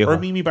 cuidar viejo. Or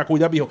mimi, pa'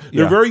 cuidar viejo.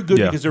 They're very good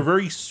because they're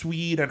very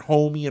sweet and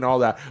homey and all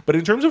that. But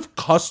in terms of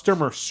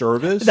customer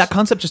service, that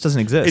concept just doesn't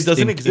exist. It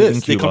doesn't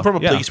exist. In they come from a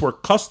place where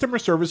customer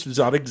service does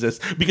not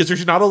exist because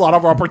there's not a lot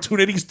of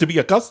opportunities to be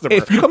a customer.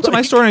 If you come to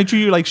my store and I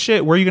treat you like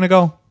shit, where are you going to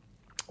go?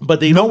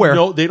 But they nowhere.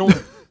 They don't.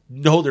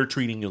 no, they're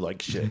treating you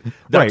like shit.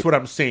 That's what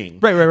I'm saying.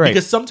 Right.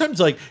 Because sometimes,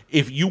 like,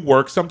 if you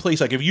work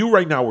someplace, like if you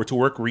right now were to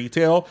work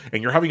retail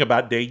and you're having a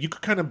bad day, you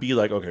could kind of be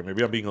like, okay,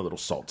 maybe I'm being a little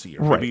salty.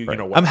 Or maybe, you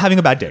know what? I'm having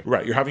a bad day.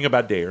 Right, you're having a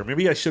bad day. Or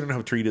maybe I shouldn't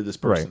have treated this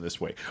person this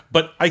way.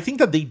 But I think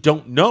that they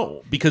don't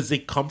know because they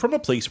come from a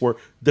place where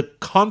the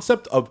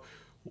concept of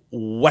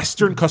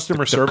Western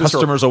customer service,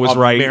 customer's or always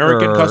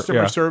American right,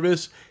 customer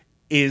service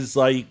is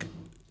like...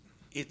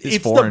 It's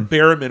foreign. the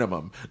bare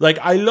minimum. Like,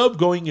 I love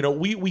going, you know,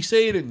 we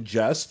say it in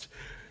jest,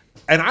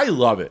 and I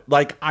love it.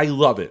 Like, I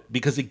love it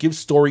because it gives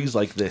stories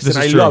like this. And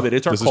I love it.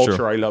 It's our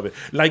culture. I love it.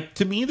 Like,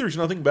 to me, there's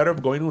nothing better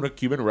than going to a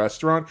Cuban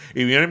restaurant.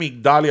 If you're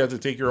Migdalia to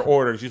take your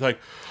order, she's like,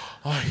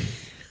 ay.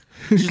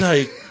 She's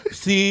like,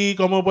 sí,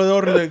 ¿cómo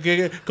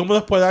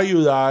les puedo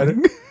ayudar?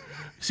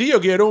 Sí,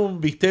 yo quiero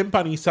un bistec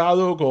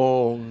empanizado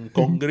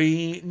con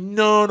gris.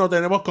 No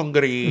tenemos con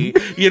gris.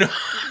 You know?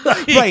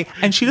 Like, right.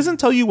 And she doesn't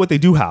tell you what they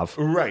do have.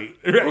 Right.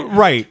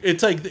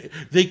 It's like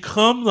they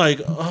come like,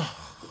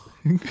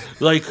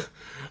 like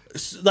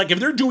if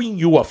they're doing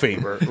you a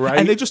favor, right?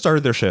 And they just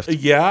started their shift.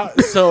 Yeah.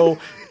 So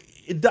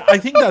I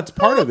think that's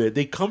part of it.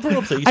 They come from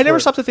a place I never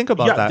stopped to think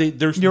about that.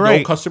 There's You're no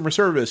right. customer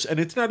service. And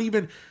it's not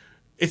even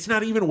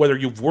whether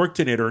you've worked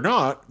in it or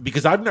not,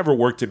 because I've never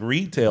worked in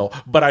retail,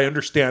 but I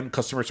understand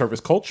customer service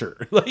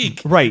culture.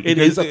 Like, it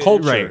is a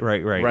culture,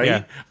 right.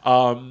 Yeah.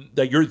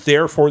 That you're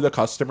there for the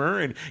customer,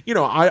 and you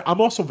know, I'm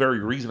also very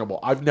reasonable.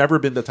 I've never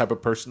been the type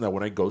of person that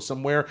when I go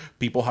somewhere,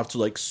 people have to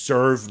like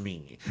serve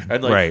me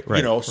and like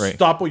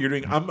stop what you're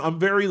doing. I'm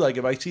very like,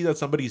 if I see that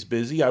somebody's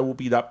busy, I will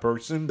be that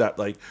person that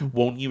like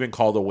won't even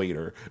call the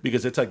waiter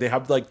because it's like they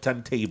have like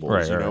 10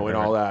 tables,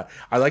 all that.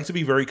 I like to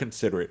be very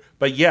considerate,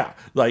 but yeah,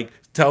 like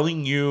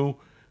telling you,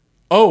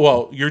 oh,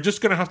 well, you're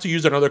just going to have to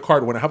use another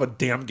card when I have a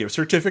damn gift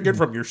certificate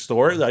from your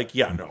store. Like,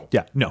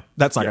 no,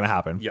 that's not going to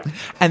happen. Yeah.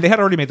 And they had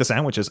already made the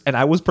sandwiches, and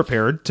I was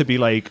prepared to be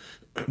like,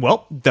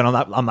 well, then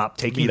I'm not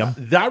taking them.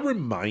 That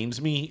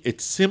reminds me,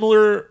 it's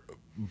similar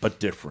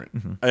but different.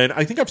 Mm-hmm. And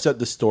I think I've said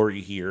this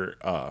story here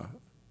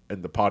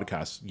in the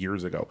podcast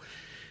years ago.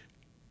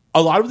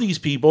 A lot of these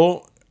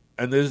people,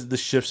 and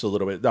this shifts a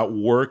little bit, that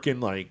work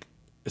in like,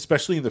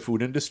 especially in the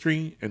food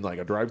industry and like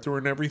a drive-thru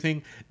and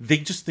everything, they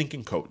just think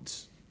in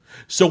codes.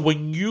 So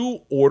when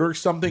you order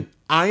something,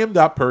 I am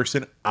that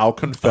person. I'll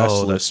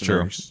confess,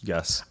 listeners. True.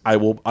 Yes, I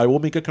will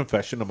make a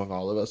confession among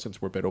all of us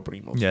since we're Pero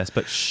Primos. Yes,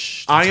 but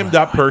shh. I am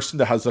that person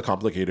that has the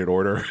complicated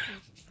order.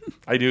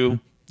 I do.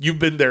 You've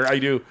been there. I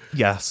do.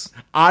 Yes.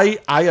 I'm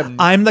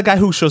the guy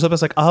who shows up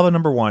as like, I'll have a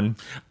number one.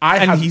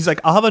 He's like,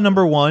 I'll have a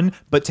number one,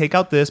 but take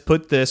out this,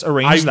 put this,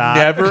 arrange that.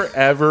 I never,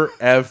 ever,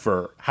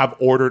 ever have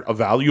ordered a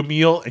value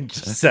meal and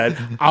just said,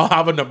 I'll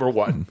have a number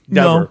one.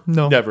 Never.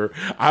 No. Never.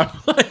 I'm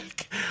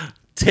like,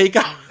 take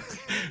out,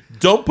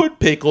 don't put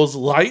pickles,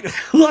 light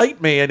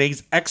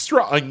mayonnaise,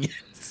 extra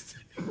onions.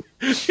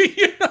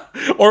 You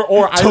know?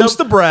 Or toast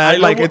the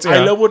bread.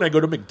 I love when I go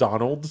to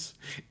McDonald's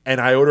and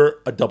I order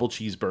a double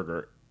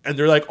cheeseburger. And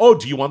they're like, oh,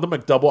 do you want the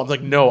McDouble? I'm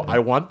like, no, I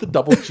want the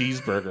double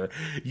cheeseburger.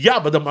 Yeah,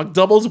 but the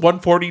McDouble's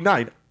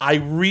 $149. I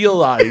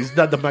realize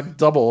that the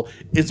McDouble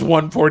is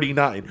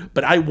 $149,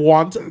 but I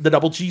want the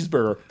double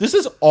cheeseburger. This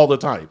is all the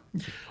time.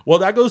 Well,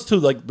 that goes to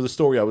like the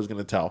story I was going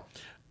to tell.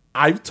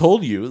 I've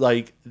told you,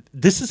 like,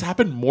 this has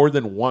happened more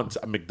than once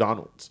at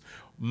McDonald's.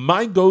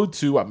 My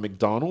go-to at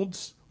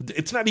McDonald's,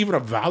 it's not even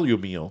a value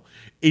meal.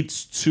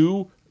 It's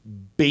 2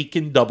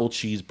 bacon double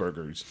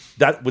cheeseburgers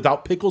that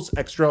without pickles,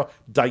 extra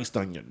diced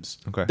onions.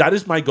 Okay, that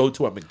is my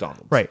go-to at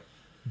McDonald's. Right,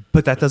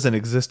 but that doesn't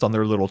exist on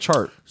their little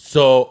chart.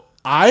 So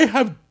I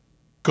have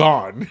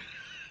gone,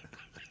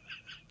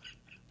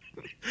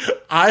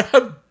 and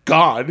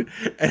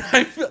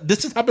I feel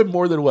this has happened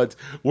more than once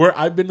where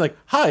I've been like,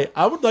 "Hi,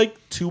 I would like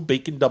 2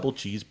 bacon double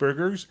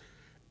cheeseburgers,"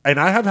 and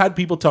I have had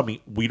people tell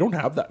me, "We don't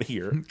have that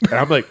here," and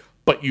I'm like,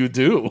 "But you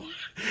do."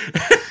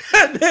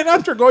 And then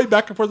after going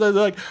back and forth, they're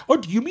like, oh,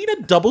 do you mean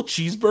a double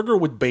cheeseburger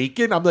with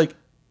bacon? I'm like,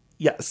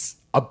 yes,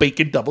 a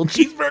bacon double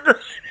cheeseburger.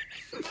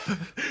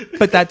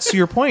 But that's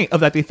your point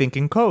of that they think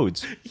in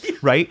codes,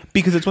 right?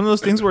 Because it's one of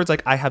those things where it's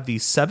like, I have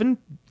these 7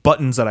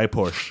 buttons that I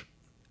push.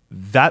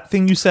 That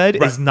thing you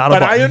said is not a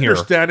button here. But I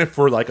understand it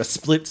for like a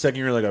split second,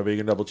 you're like a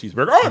bacon double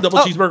cheeseburger. Oh, a double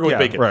cheeseburger with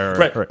bacon.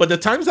 Right. But the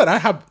times that I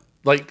have,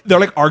 like, they're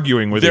like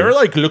arguing with you. They're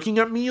like looking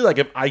at me like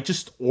if I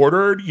just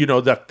ordered, you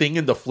know, that thing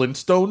in the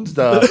Flintstones,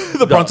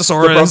 the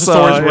Brontosaurus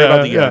right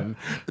at the end.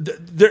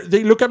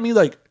 They look at me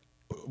like,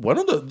 one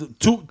of the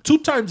two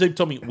times they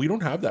told me, we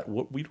don't have that.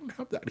 We don't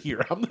have that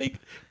here. I'm like,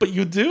 but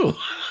you do.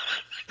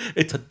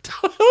 It's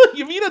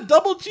you mean a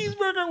double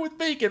cheeseburger with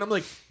bacon? I'm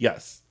like,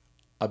 yes,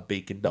 a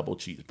bacon double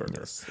cheeseburger.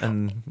 Yes.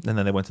 And then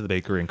they went to the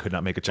bakery and could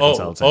not make a chicken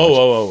salad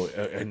sandwich.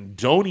 And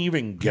don't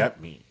even get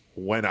me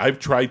when I've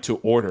tried to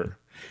order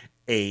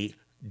a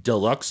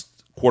deluxe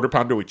quarter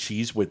pounder with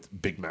cheese with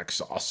Big Mac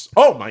sauce.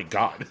 Oh my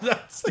God.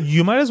 That's like,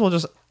 you might as well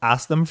just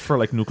ask them for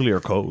like nuclear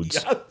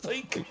codes. Yeah,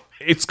 like,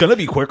 it's going to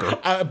be quicker.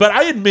 But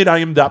I admit I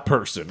am that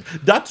person.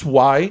 That's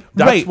why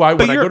when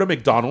I go to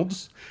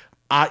McDonald's,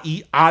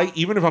 I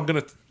even if I'm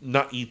gonna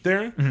not eat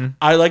there,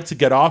 I like to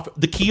get off.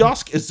 The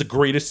kiosk is the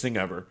greatest thing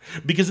ever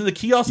because in the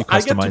kiosk I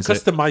get to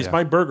customize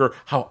my burger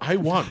how I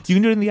want. You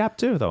can do it in the app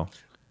too, though.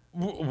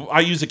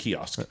 I use a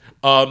kiosk.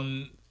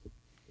 I'm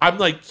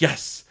like,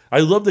 yes, I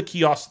love the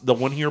kiosk, the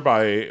one here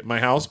by my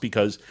house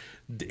because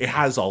it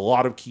has a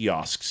lot of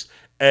kiosks.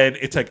 And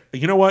it's like,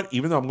 you know what?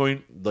 Even though I'm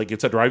going, like,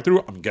 it's a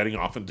drive-through, I'm getting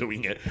off and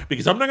doing it.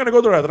 Because I'm not going to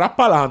go to a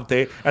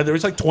Rapalante, and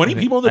there's like 20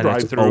 people in the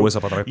drive-through. Always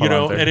up at you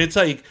know, and it's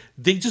like,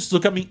 they just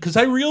look at me, because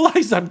I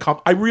realize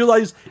I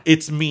realize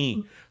it's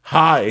me.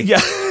 Hi. Yeah.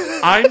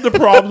 I'm the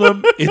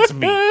problem. It's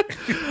me.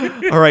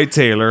 All right,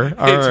 Taylor.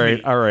 All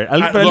Me. right.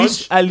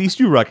 At least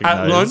you recognize.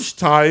 At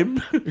lunchtime,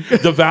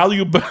 the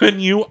value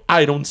menu,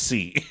 I don't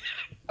see.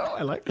 Oh,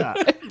 I like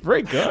that.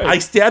 Very good. I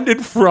stand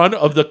in front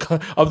of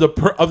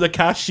the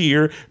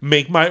cashier,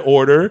 make my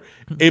order.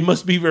 It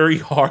must be very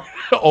hard,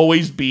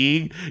 always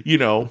being, you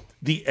know,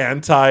 the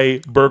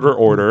anti-burger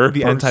order,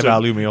 the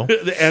anti-value meal,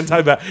 the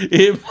anti-value.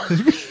 It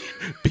must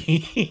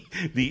be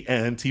the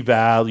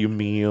anti-value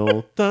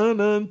meal. Dun,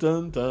 dun,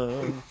 dun,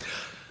 dun.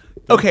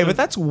 Okay, but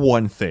that's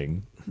one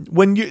thing.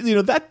 When you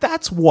know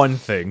that's one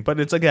thing, but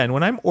it's again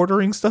when I'm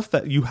ordering stuff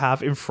that you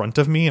have in front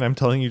of me and I'm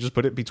telling you just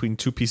put it between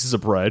two pieces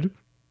of bread.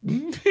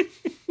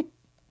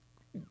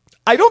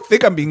 I don't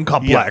think I'm being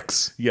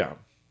complex. Yeah.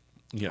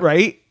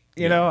 Right?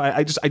 You know,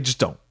 I just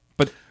don't.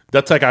 But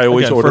that's like I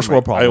always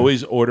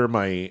again, order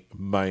my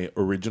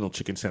original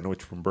chicken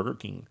sandwich from Burger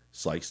King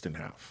sliced in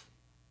half.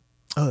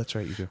 Oh, that's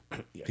right, you do.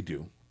 I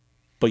do.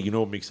 But you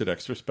know what makes it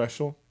extra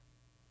special?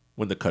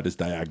 When the cut is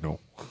diagonal.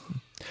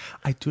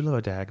 I do love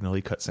a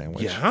diagonally cut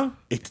sandwich. Yeah?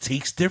 It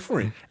tastes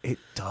different. It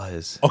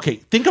does. Okay,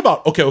 think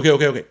about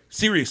okay.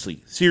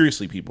 Seriously,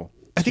 people.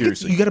 I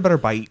think you get a better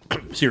bite.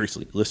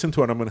 Seriously, listen to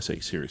what I'm going to say.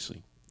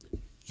 Seriously,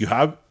 you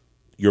have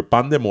your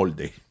pan de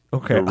molde,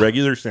 okay, your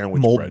regular sandwich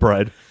mold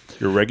bread.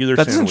 Your regular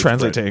that sandwich doesn't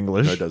translate bread. to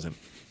English. No, it doesn't.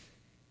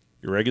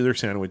 Your regular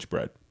sandwich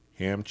bread,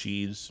 ham,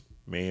 cheese,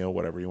 mayo,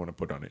 whatever you want to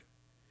put on it.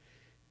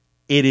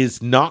 It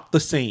is not the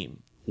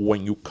same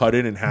when you cut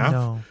it in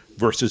half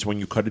versus when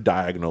you cut it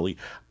diagonally.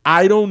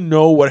 I don't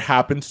know what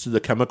happens to the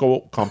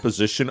chemical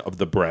composition of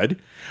the bread,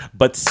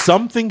 but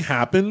something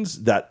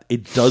happens that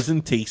it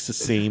doesn't taste the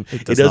same.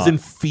 It doesn't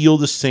feel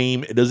the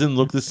same. It doesn't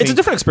look the same. It's a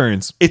different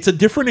experience. It's a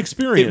different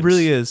experience. It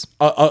really is.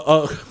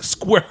 A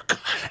square cut.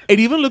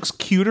 It even looks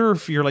cuter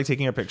if you're like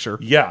taking a picture.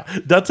 Yeah.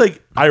 That's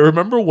like, I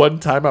remember one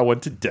time I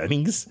went to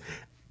Denny's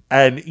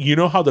and you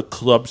know how the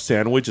club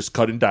sandwich is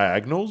cut in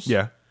diagonals?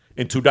 Yeah.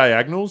 In two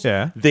diagonals,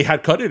 they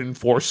had cut it in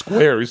 4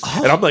 squares,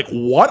 and I'm like,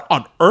 "What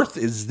on earth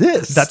is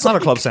this? That's not a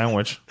club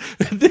sandwich.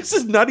 This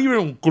is not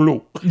even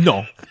glue.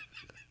 No.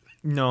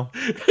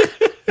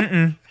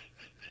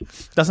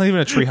 That's not even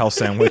a treehouse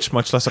sandwich,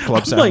 much less a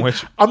club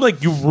sandwich. I'm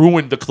like, you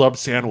ruined the club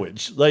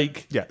sandwich.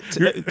 Like, yeah.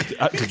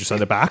 Did you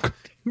send it back?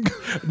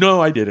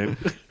 No, I didn't.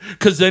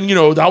 Because then, you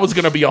know, that was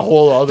going to be a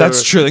whole other...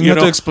 That's true. Then you have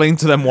to explain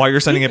to them why you're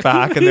sending it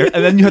back. And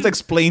then you have to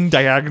explain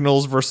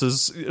diagonals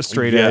versus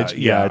straight edge.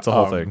 Yeah, it's a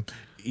whole thing.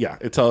 Yeah,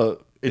 it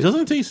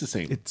doesn't taste the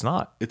same. It's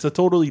not. It's a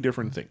totally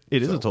different thing.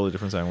 It is a totally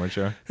different sandwich,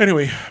 yeah.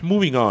 Anyway,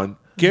 moving on.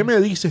 ¿Qué me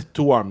dices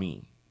tú a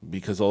mí?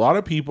 Because a lot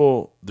of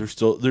people, there's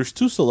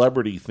 2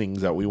 celebrity things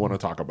that we want to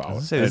talk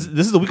about. This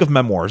is the week of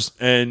memoirs.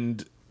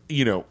 And,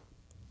 you know,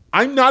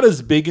 I'm not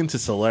as big into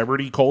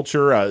celebrity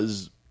culture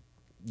as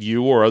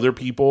you or other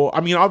people.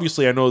 I mean,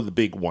 obviously, I know the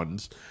big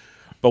ones,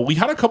 but we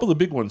had a couple of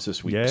big ones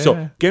this week. Yeah.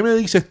 So, ¿qué me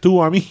dices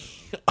tú a mí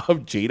of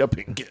Jada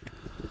Pinkett?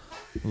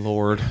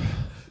 Lord.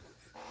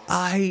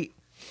 I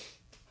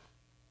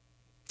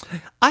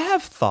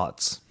have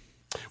thoughts.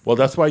 Well,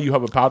 that's why you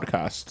have a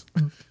podcast.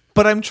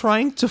 But I'm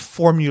trying to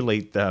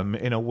formulate them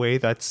in a way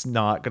that's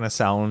not going to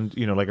sound,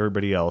 you know, like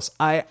everybody else.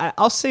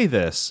 I'll say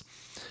this.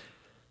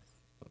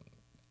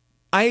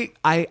 I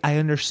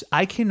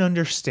can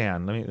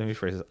understand. Let me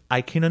phrase this.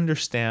 I can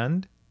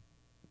understand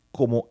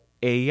como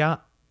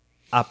ella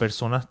a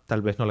personas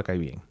tal vez no le cae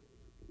bien.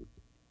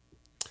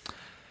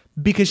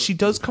 Because she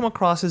does come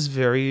across as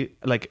very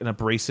like an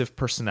abrasive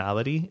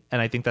personality,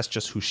 and I think that's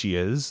just who she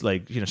is.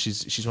 Like, you know,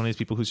 she's one of these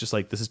people who's just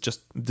like, this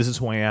is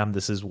who I am,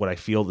 this is what I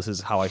feel, this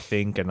is how I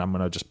think, and I'm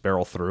gonna just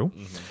barrel through.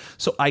 Mm-hmm.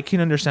 So I can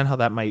understand how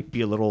that might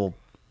be a little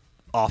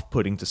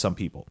off-putting to some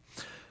people.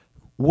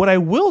 What I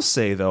will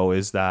say though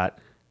is that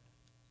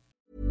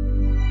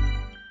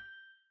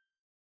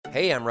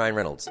Hey, I'm Ryan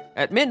Reynolds.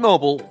 At Mint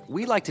Mobile,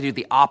 we like to do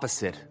the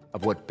opposite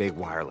of what Big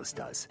Wireless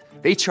does.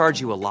 They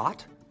charge you a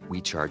lot. We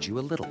charge you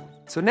a little.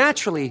 So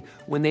naturally,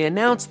 when they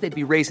announced they'd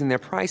be raising their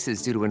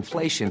prices due to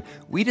inflation,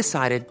 we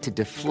decided to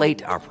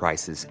deflate our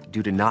prices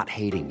due to not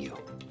hating you.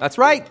 That's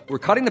right. We're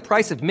cutting the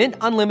price of Mint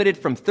Unlimited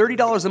from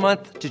 $30 a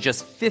month to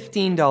just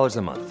 $15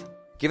 a month.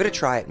 Give it a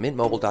try at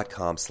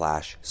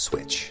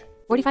mintmobile.com/switch.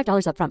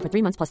 $45 up front for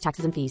 3 months plus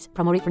taxes and fees.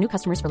 Promo rate for new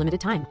customers for limited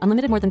time.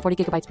 Unlimited more than 40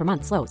 gigabytes per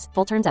month. Slows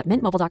full terms at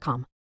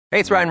mintmobile.com. Hey,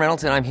 it's Ryan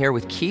Reynolds, and I'm here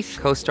with Keith,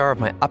 co-star of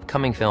my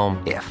upcoming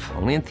film, If,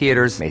 only in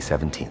theaters May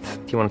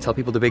 17th. Do you want to tell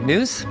people the big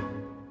news?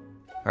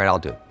 All right, I'll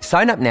do it.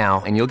 Sign up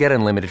now and you'll get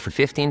unlimited for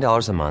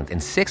 $15 a month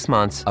and 6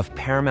 months of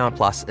Paramount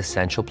Plus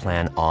Essential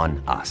Plan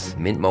on us.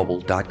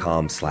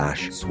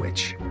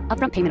 MintMobile.com/switch.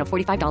 Upfront payment of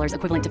 $45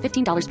 equivalent to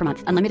 $15 per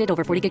month. Unlimited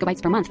over 40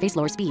 gigabytes per month. Face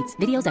lower speeds.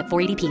 Videos at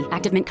 480p.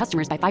 Active Mint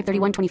customers by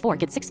 531.24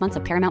 get 6 months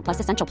of Paramount Plus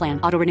Essential Plan.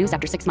 Auto renews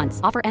after 6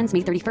 months. Offer ends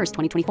May 31st,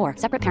 2024.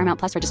 Separate Paramount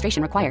Plus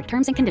registration required.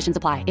 Terms and conditions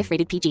apply if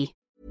rated PG.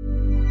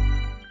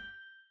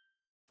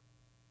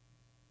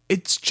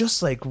 It's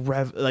just like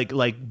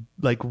revelation,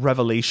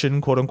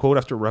 quote unquote,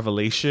 after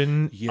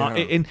revelation. Yeah.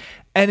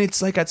 And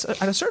it's like at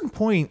a certain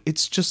point,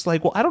 it's just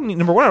like, well, I don't need,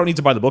 number one, I don't need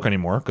to buy the book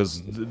anymore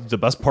because the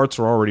best parts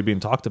are already being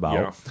talked about.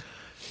 Yeah.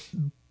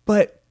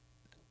 But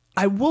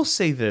I will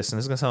say this, and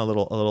this is gonna sound a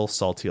little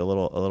salty, a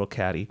little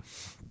catty.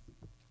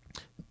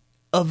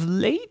 Of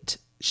late,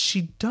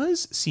 she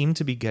does seem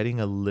to be getting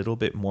a little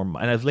bit more,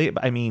 and of late,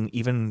 I mean,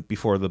 even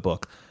before the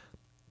book,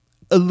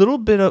 a little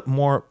bit of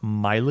more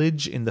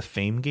mileage in the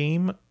fame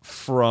game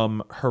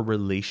from her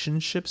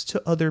relationships to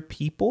other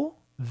people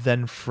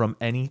than from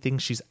anything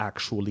she's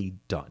actually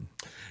done.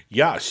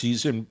 Yeah,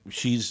 she's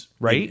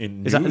right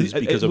in is news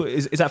because of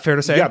is that fair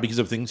to say? Yeah, because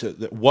of things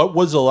that what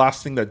was the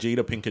last thing that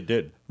Jada Pinkett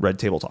did? Red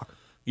Table Talk.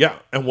 Yeah,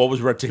 and what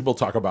was Red Table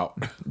Talk about?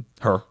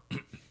 Her.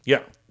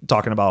 Yeah,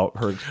 talking about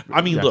her.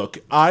 I mean, look,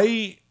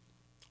 I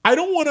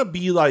don't want to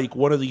be like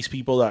one of these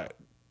people that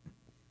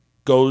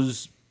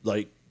goes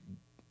like,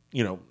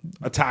 you know,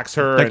 attacks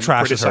her like and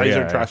criticizes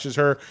her, trashes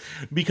her,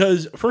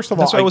 because first of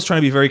all, that's why I was trying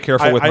to be very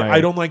careful with my.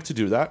 I don't like to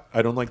do that.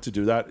 I don't like to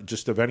do that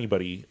just of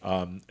anybody.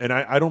 And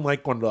I don't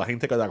like cuando la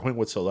gente queda con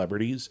with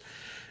celebrities.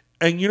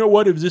 And you know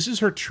what? If this is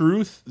her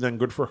truth, then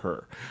good for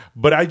her.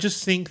 But I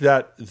just think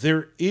that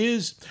there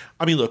is.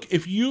 I mean, look,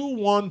 if you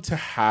want to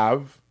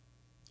have,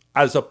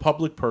 as a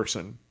public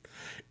person,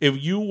 if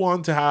you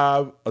want to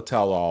have a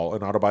tell-all,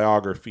 an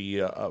autobiography,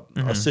 a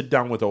sit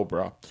down with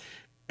Oprah,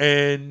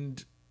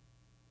 and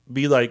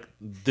be like,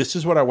 this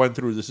is what I went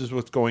through, this is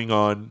what's going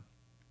on,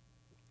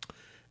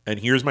 and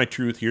here's my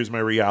truth, here's my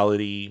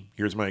reality,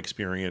 here's my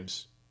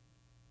experience,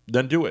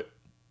 then do it.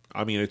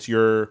 I mean, it's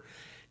your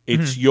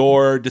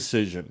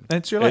decision.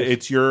 It's your life.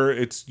 It's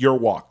your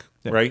walk,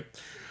 right?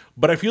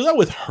 But I feel that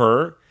with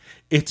her,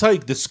 it's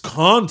like this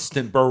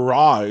constant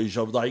barrage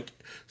of like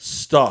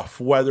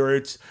stuff, whether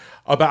it's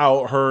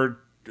about her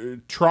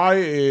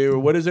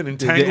entanglement,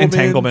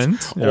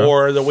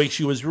 or the way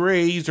she was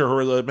raised,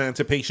 or the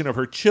emancipation of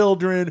her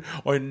children,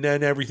 and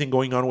then everything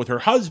going on with her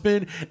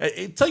husband.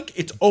 It's like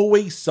it's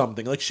always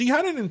something. Like she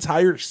had an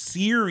entire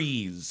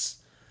series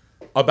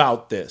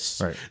about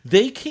this. Right.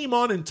 They came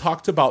on and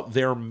talked about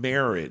their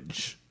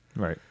marriage.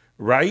 Right.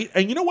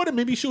 And you know what?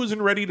 Maybe she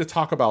wasn't ready to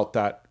talk about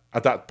that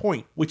at that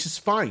point, which is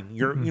fine.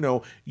 You're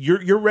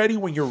you're ready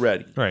when you're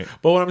ready. Right.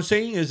 But what I'm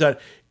saying is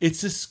that it's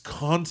this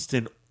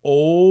constant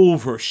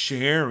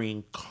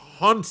oversharing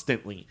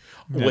constantly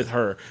with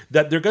her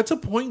that there gets a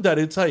point that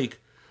it's like,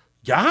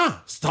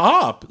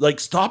 stop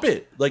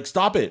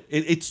it.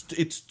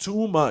 It's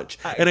too much.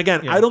 And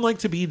again, I don't like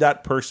to be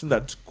that person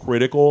that's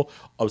critical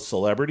of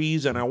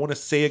celebrities. And I want to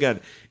say again,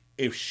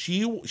 if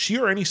she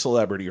or any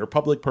celebrity or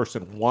public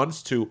person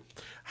wants to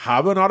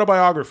have an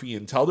autobiography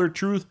and tell their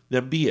truth,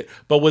 then be it.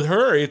 But with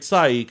her, it's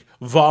like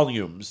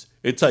volumes.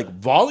 It's like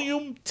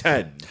volume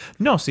 10.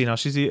 No, see, now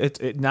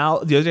now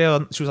the other day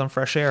she was on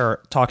Fresh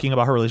Air talking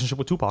about her relationship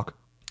with Tupac.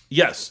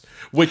 Yes,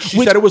 which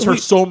she said it was her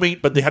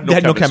soulmate, but they had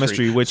no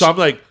chemistry. Which, so I'm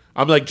like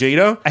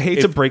Jada. I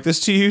hate to break this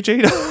to you,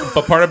 Jada,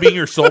 but part of being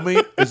your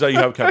soulmate is that you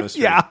have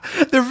chemistry. Yeah,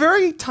 they're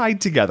very tied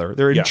together.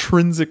 They're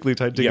intrinsically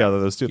tied together.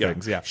 Those two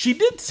things. Yeah. She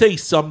did say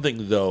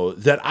something though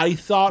that I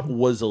thought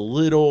was a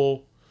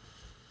little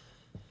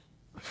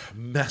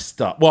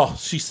messed up. Well,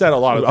 she said a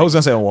lot of things. I was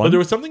gonna say one, but there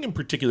was something in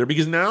particular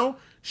because now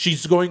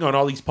she's going on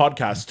all these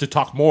podcasts to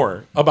talk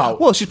more about.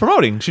 Well, she's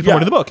promoting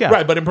the book,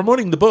 right. But in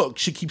promoting the book,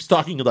 she keeps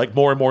talking like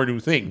more and more new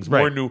things,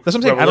 more new. That's what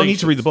I'm saying. I don't need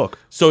to read the book,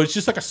 so it's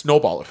just like a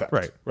snowball effect,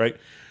 right.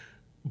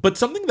 But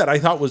something that I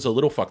thought was a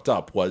little fucked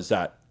up was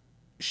that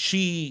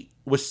she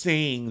was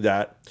saying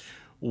that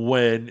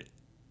when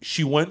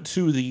she went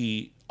to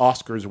the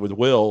Oscars with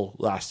Will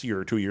last year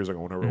or 2 years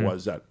ago, whenever it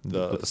was, that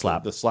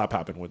the slap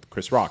happened with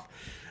Chris Rock,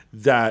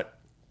 that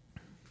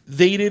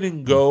they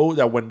didn't go,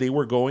 that when they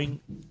were going,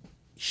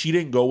 she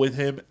didn't go with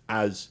him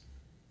as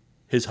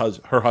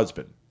her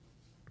husband.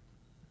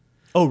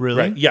 Oh, really?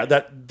 Right.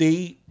 Yeah,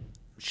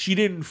 she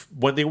didn't,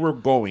 when they were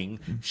going,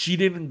 she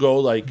didn't go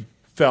like,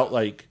 felt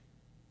like,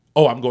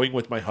 oh, I'm going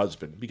with my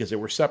husband, because they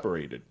were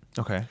separated.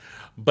 Okay.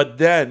 But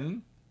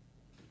then,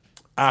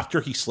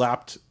 after he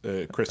slapped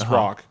Chris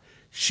Rock,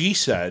 she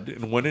said,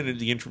 in one of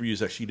the interviews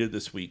that she did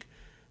this week,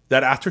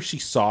 that after she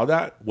saw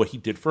that, what he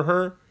did for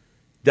her,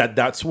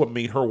 that's what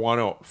made her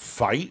want to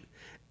fight,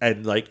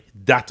 and like,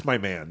 that's my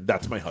man,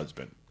 that's my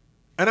husband.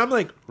 And I'm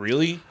like,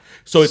 really?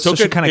 So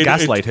she kind of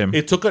gaslight him.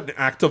 It took an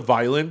act of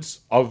violence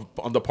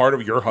on the part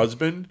of your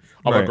husband,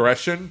 of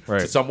aggression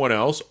to someone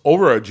else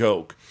over a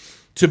joke,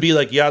 to be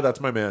like, yeah, that's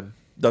my man.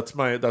 That's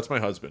my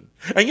husband.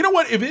 And you know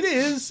what? If it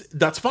is,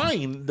 that's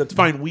fine. That's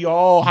fine. We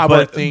all have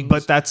our things.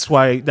 But that's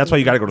why you got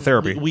to go to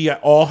therapy. We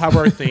all have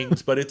our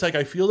things. But it's like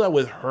I feel that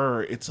with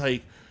her, it's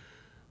like,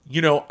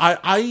 you know,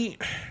 I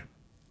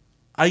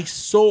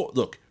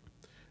look.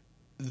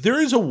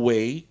 There is a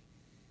way,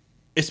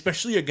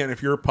 especially again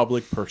if you're a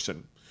public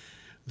person,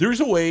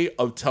 there's a way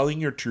of telling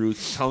your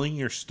truth, telling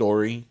your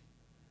story.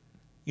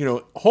 You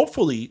know,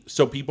 hopefully,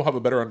 so people have a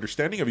better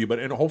understanding of you,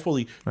 and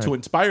hopefully to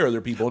inspire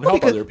other people and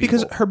help other people.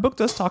 Because her book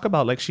does talk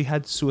about like she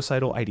had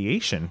suicidal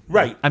ideation,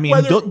 right? I mean,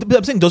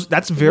 I'm saying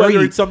that's very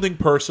whether it's something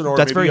personal, or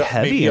that's maybe very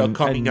heavy, maybe a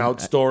coming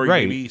out story,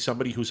 right. maybe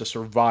somebody who's a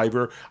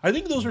survivor. I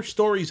think those are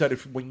stories that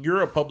when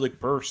you're a public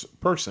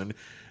person,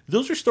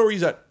 those are stories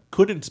that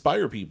could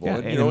inspire people, yeah,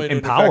 and you know,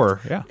 empower,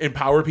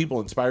 empower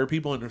people, inspire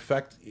people, and in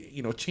fact,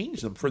 you know,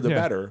 change them for the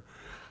better.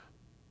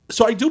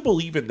 So I do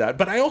believe in that,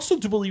 but I also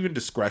do believe in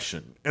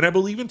discretion, and I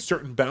believe in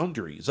certain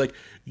boundaries. Like,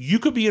 you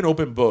could be an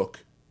open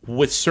book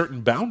with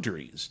certain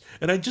boundaries,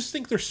 and I just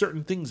think there's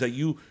certain things that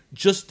you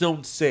just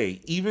don't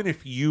say, even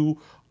if you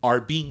are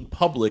being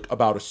public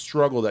about a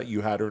struggle that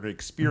you had or an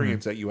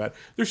experience that you had.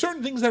 There's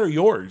certain things that are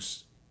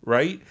yours,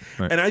 right?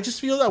 And I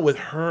just feel that with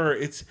her,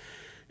 it's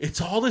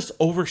all this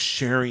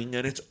oversharing,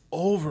 and it's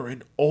over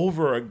and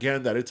over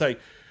again that it's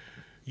like,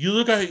 you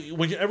look at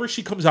whenever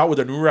she comes out with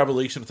a new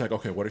revelation, it's like,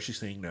 okay, what is she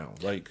saying now?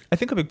 Like, I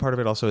think a big part of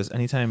it also is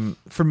anytime,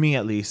 for me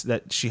at least,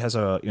 that she has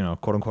a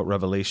quote unquote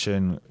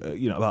revelation,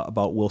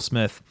 about Will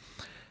Smith.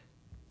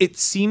 It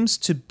seems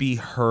to be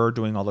her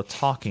doing all the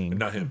talking, and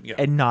not him,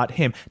 and not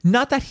him.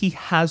 Not that he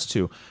has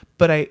to,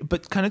 but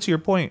kind of to your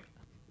point,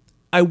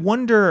 I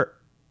wonder.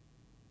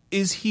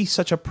 Is he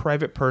such a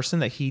private person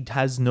that he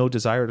has no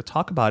desire to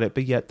talk about it?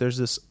 But yet there's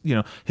this,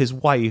 his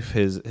wife,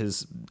 they're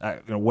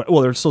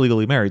still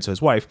legally married. So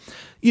his wife,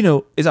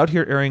 is out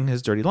here airing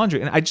his dirty laundry.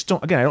 And I just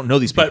don't know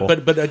these people.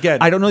 But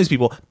again, I don't know these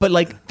people. But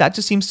like, that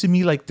just seems to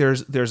me like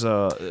there's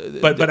a.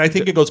 But I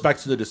think it goes back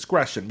to the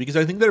discretion, because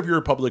I think that if you're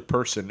a public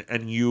person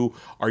and you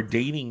are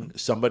dating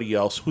somebody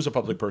else who's a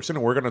public person,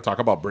 and we're going to talk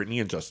about Brittany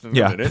and Justin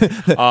in a minute.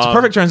 It's a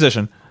perfect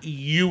transition.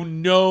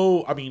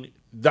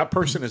 That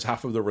person is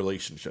half of the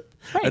relationship.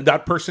 Right. And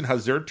that person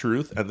has their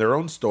truth and their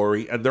own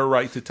story and their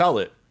right to tell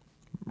it.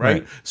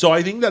 Right? So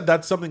I think that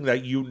that's something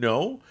that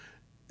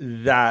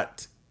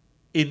that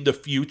in the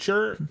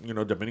future,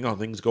 depending on how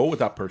things go with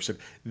that person,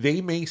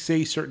 they may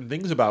say certain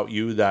things about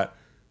you that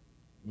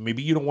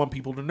maybe you don't want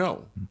people to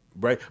know.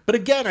 Right? But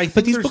again, I think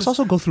But these books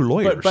also go through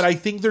lawyers. But I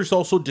think there's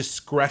also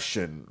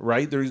discretion,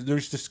 right?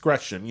 There's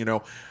discretion,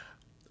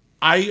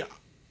 I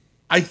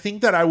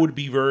think that I would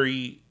be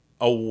very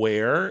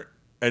aware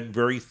and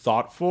very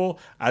thoughtful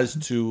as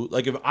to,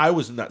 like, if I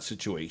was in that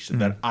situation,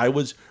 that I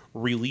was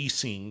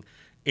releasing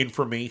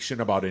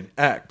information about an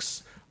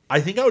ex,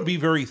 I think I would be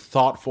very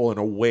thoughtful and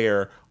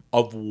aware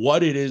of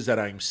what it is that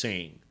I'm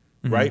saying,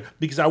 right?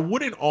 Because I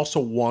wouldn't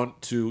also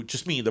want to,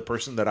 just me, the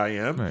person that I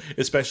am,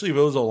 especially if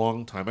it was a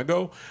long time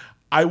ago,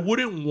 I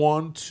wouldn't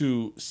want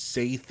to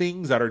say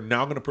things that are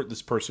now going to put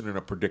this person in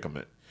a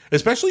predicament,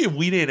 especially if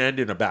we didn't end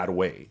in a bad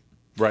way,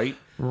 right?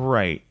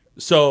 Right.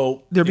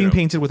 So they're being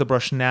painted with a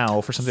brush now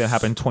for something that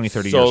happened 20,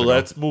 30 years ago. So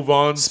let's move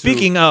on.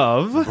 Speaking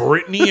of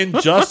Brittany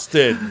and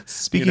Justin.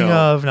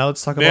 Now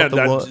let's talk about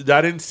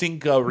that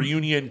NSYNC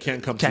reunion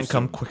can't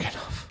come quick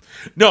enough.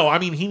 No, I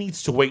mean, he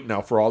needs to wait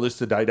now for all this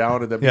to die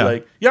down and then be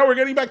like, yeah, we're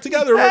getting back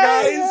together,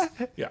 guys.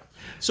 Yeah.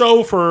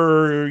 So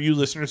for you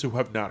listeners who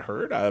have not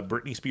heard,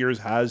 Britney Spears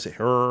has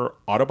her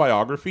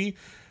autobiography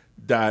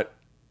that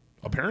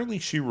apparently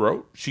she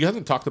wrote. She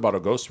hasn't talked about a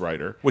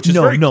ghostwriter, which is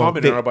very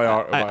common in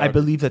autobiography. I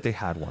believe that they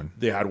had one.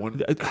 They had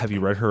one. Have you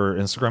read her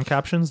Instagram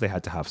captions? They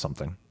had to have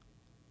something.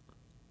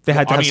 They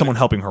had to have someone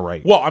helping her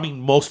write. Well, I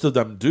mean, most of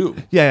them do.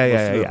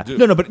 Yeah.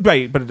 No, but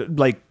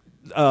like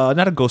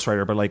not a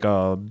ghostwriter, but like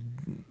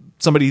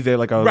somebody there,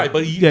 like a right.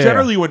 But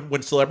generally,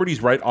 when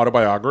celebrities write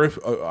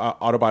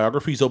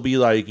autobiographies, they'll be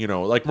like,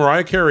 like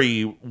Mariah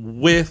Carey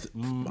with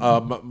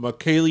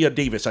Michaela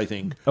Davis, I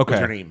think, was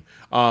her name,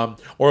 or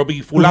it'll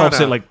be Fulana, who helps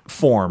it like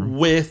form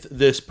with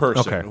this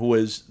person who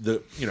is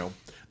the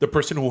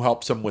person who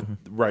helps them with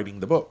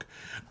writing the book.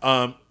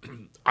 I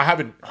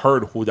haven't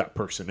heard who that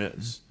person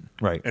is,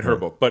 in her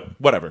book, but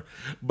whatever.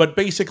 But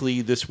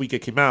basically, this week it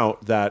came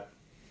out that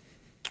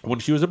when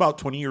she was about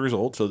 20 years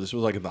old, so this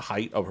was like in the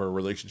height of her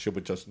relationship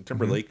with Justin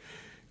Timberlake,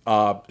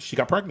 she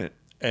got pregnant.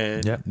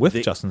 And with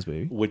Justin's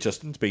baby. With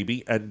Justin's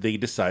baby, and they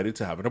decided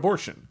to have an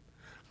abortion.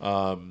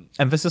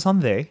 Emphasis on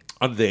they.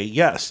 On they,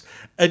 yes.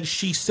 And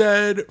she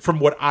said, from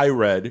what I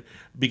read,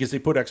 because they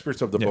put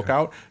excerpts of the book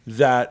out,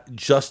 that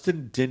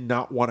Justin did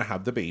not want to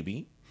have the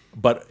baby.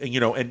 But,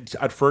 and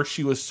at first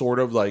she was sort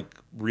of like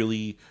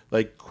really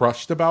like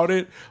crushed about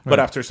it. But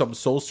after some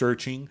soul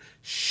searching,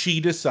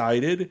 she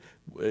decided,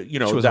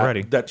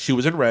 that she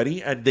wasn't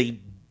ready. And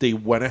they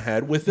went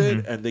ahead with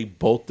it. And they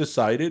both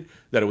decided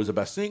that it was the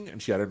best thing. And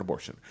she had an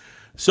abortion.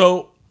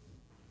 So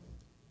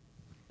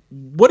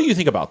what do you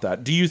think about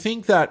that? Do you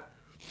think that,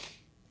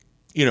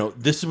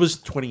 this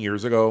was 20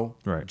 years ago.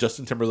 Right.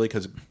 Justin Timberlake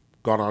has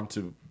gone on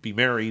to be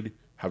married,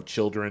 have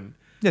children.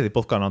 Yeah, they've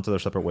both gone on to their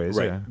separate ways.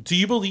 Right. Yeah. Do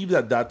you believe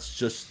that that's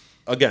just,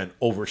 again,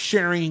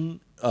 oversharing?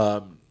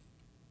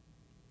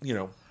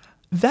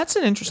 That's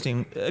an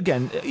interesting,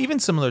 again, even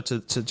similar to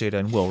Jada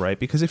and Will, right?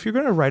 Because if you're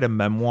going to write a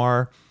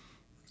memoir,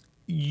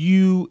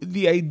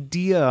 the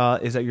idea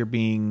is that you're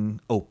being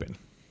open,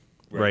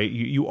 right?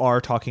 You are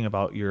talking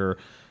about your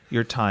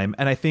time.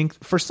 And I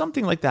think for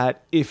something like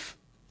that, if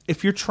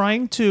you're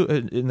trying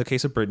to, in the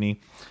case of Brittany,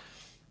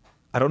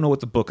 I don't know what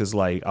the book is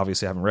like.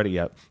 Obviously, I haven't read it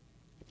yet.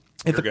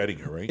 You're getting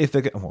it,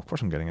 right? Well, of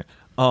course I'm getting it.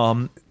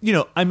 I'm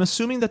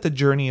assuming that the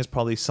journey is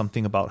probably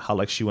something about how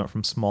like she went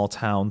from small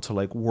town to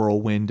like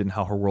whirlwind and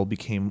how her world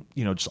became,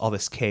 just all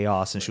this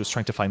chaos, and she was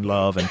trying to find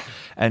love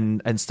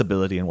and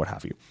stability and what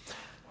have you.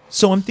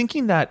 So I'm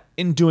thinking that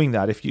in doing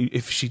that,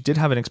 if she did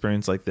have an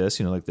experience like this,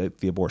 like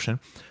the abortion,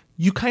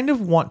 you kind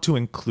of want to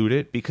include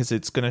it because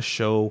it's going to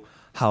show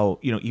how,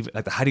 even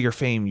at the height of your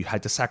fame, you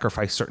had to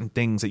sacrifice certain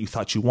things that you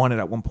thought you wanted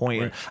at one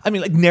point. Right. I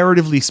mean, like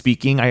narratively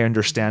speaking, I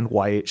understand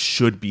why it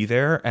should be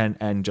there.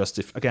 And just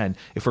if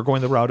we're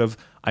going the route of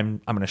I'm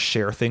going to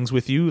share things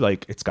with you,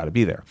 like it's got to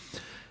be there.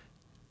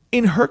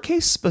 In her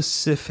case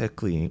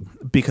specifically,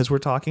 because we're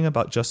talking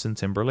about Justin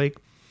Timberlake,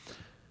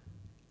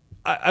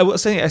 I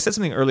said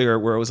something earlier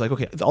where I was like,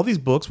 okay, all these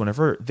books,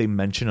 whenever they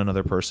mention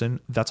another person,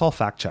 that's all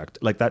fact checked.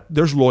 Like that,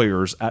 there's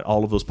lawyers at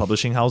all of those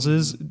publishing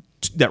houses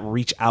that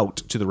reach out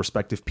to the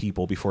respective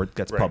people before it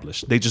gets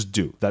published. They just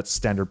do. That's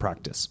standard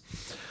practice.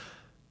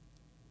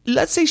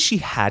 Let's say she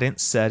hadn't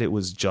said it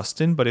was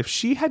Justin, but if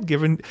she had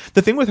given,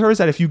 the thing with her is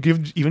that if you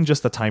give even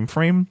just the time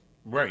frame,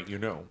 right,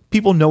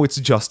 people know it's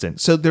Justin.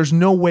 So there's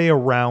no way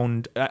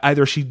around.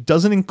 Either she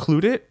doesn't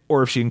include it,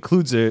 or if she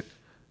includes it,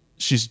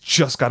 she's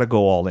just got to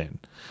go all in.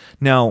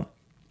 Now,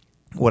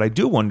 what I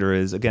do wonder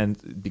is, again,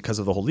 because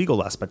of the whole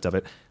legal aspect of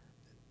it,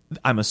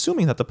 I'm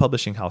assuming that the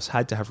publishing house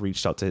had to have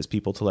reached out to his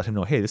people to let him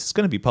know, hey, this is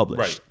going to be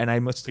published. Right. And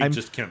I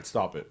just can't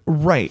stop it.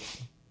 Right.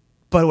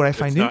 But what I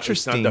find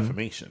interesting... It's not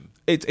defamation.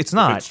 It's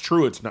not. If it's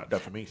true, it's not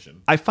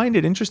defamation. I find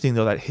it interesting,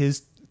 though, that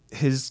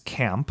his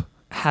camp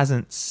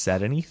hasn't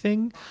said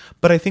anything.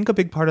 But I think a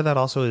big part of that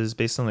also is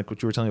based on like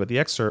what you were telling me about the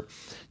excerpt.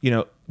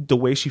 The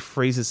way she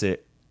phrases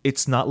it,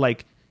 it's not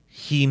like,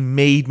 he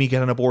made me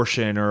get an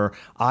abortion, or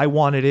I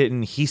wanted it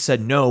and he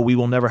said no, we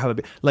will never have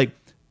a like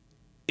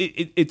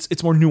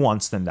it's more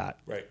nuanced than that.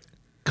 Right.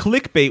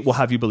 Clickbait will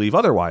have you believe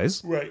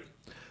otherwise. Right.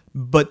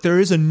 But there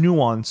is a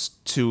nuance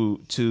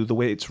to the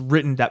way it's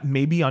written that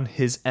maybe on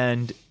his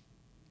end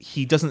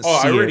he doesn't see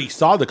it. I already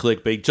saw the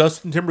clickbait.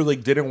 Justin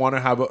Timberlake didn't want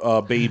to have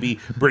a baby.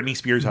 Britney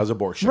Spears has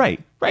abortion.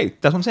 Right.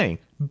 That's what I'm saying.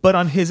 But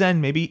on his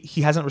end, maybe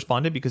he hasn't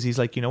responded because he's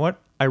like, you know what?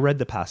 I read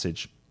the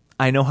passage.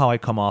 I know how I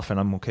come off and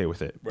I'm okay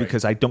with it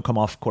because I don't come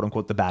off, quote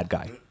unquote, the bad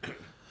guy.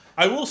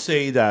 I will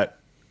say that,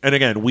 and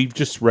again, we've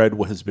just read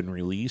what has been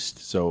released,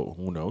 so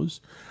who knows?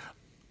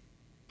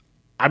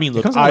 I mean,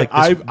 look,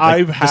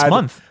 I've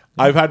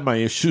had my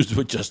issues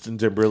with Justin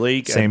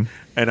Timberlake. Same.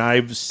 And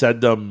I've said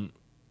them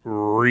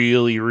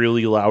really,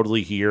 really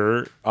loudly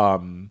here.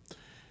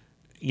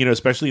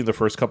 Especially in the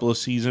first couple of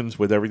seasons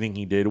with everything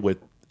he did with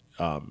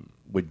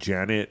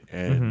Janet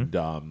and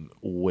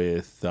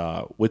with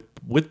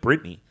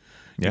Britney.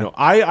 Yeah.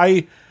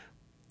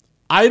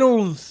 I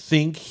don't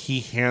think he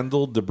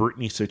handled the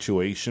Britney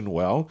situation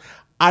well.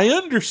 I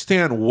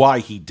understand why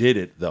he did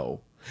it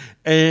though.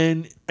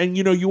 And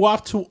you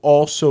have to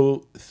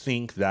also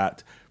think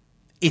that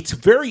it's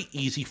very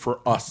easy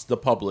for us, the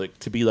public,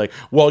 to be like,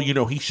 well,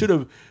 he should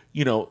have,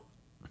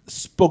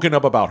 spoken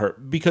up about her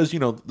because,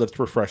 let's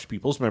refresh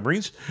people's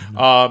memories.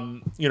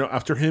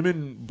 After him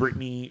and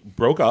Britney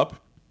broke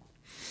up,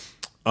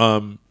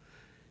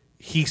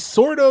 he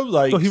sort of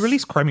like... So he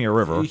released Crimea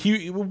River.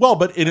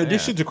 But in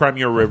addition to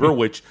Crimea River,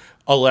 which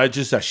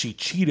alleges that she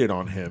cheated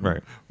on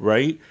him,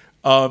 right?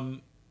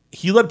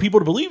 He led people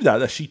to believe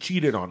that she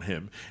cheated on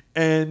him.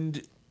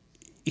 And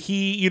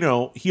he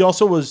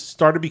also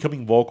started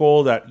becoming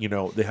vocal that,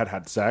 they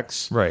had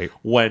sex. Right.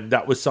 When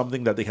that was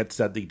something that they had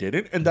said they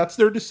didn't. And that's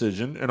their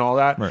decision and all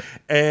that. Right.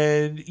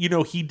 And,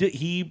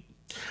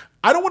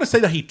 I don't want to say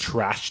that he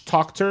trash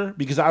talked her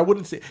because I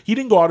wouldn't say he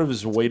didn't go out of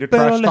his way to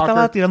trash talk her. Le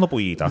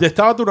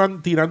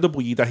estaba tirando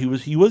pullita.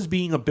 He was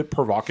being a bit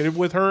provocative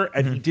with her,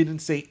 and he didn't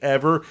say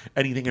ever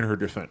anything in her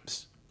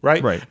defense.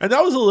 Right. And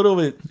that was a little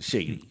bit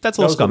shady. That's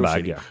a little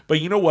scumbag. Yeah.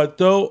 But you know what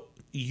though?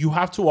 You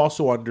have to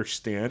also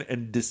understand,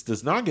 and this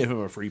does not give him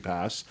a free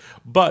pass,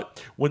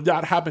 but when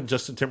that happened,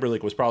 Justin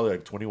Timberlake was probably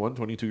like 21,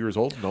 22 years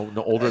old. No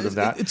older than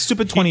that. It's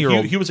stupid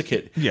 20-year-old. He was a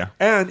kid. Yeah.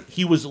 And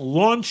he was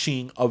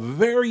launching a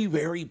very,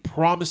 very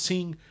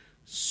promising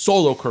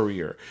solo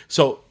career.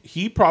 So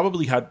he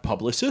probably had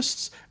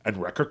publicists and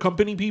record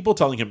company people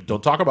telling him,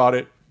 don't talk about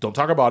it. Don't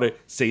talk about it.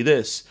 Say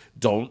this.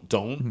 Don't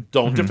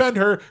defend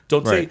her.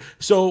 Don't say.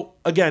 So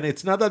again,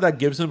 it's not that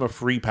gives him a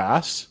free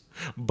pass.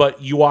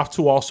 But you have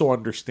to also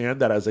understand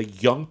that as a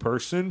young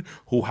person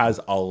who has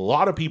a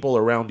lot of people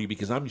around you,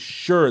 because I'm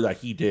sure that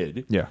he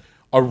did,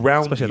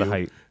 around especially you, at the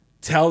height,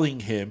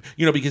 telling him,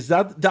 because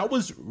that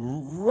was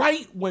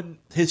right when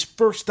his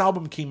first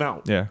album came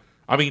out. Yeah,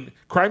 I mean,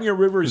 Cry Me a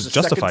River is the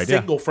Justified,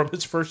 second single from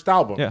his first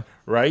album, Yeah.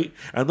 right?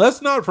 And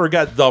let's not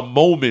forget the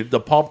moment,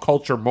 the pop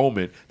culture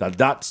moment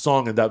that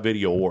song and that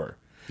video were.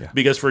 Yeah.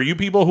 Because for you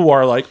people who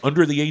are like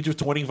under the age of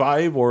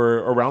 25 or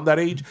around that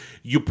age,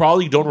 you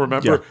probably don't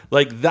remember. Yeah.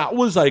 Like that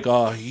was like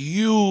a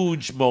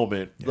huge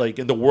moment, like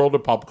in the world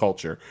of pop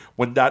culture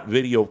when that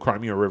video of Cry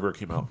Me a River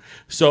came out.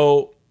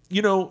 So,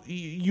 you know,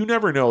 you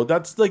never know.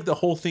 That's like the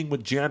whole thing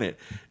with Janet.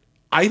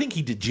 I think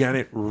he did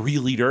Janet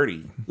really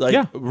dirty,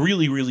 like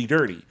really, really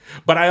dirty.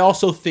 But I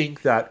also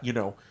think that, you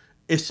know,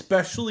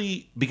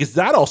 especially because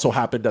that also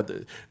happened at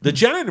the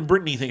Janet and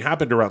Britney thing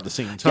happened around the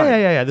same time.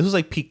 Yeah. This was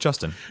like peak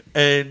Justin.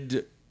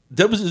 And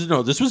that was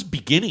this was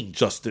beginning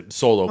Justin's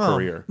solo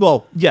career.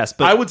 Well, yes,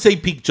 but I would say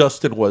peak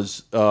Justin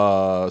was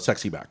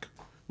Sexy Back,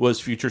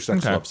 was Future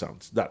Sex Love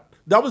Sounds. That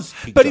was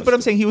peak but Justin.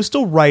 I'm saying he was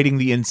still writing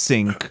the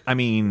NSYNC. I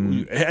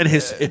mean, and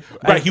his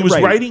he was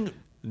writing.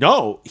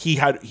 No, he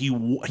had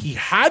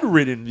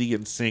written the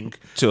NSYNC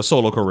to a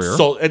solo career.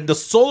 So and the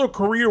solo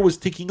career was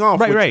taking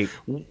off. Right.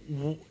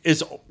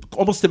 Is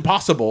almost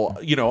impossible,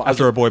 you know,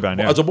 after a boy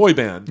band. As a boy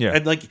band, yeah.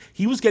 And like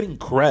he was getting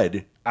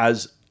cred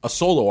as a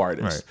solo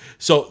artist. Right.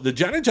 So the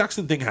Janet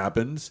Jackson thing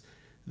happens.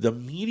 The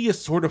media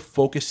sort of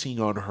focusing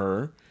on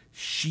her.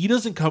 He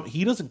doesn't come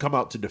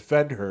out to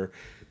defend her.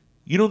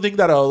 You don't think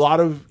that a lot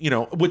of, you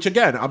know, which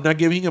again, I'm not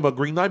giving him a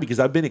green light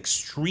because I've been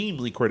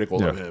extremely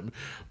critical of him,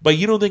 but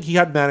you don't think he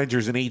had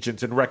managers and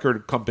agents and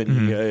record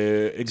company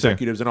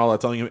executives and all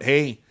that telling him,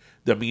 hey,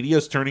 the media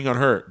is turning on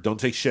her. Don't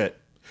say shit.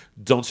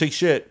 Don't say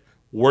shit.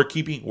 We're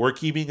keeping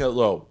it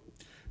low.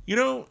 You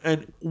know,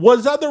 and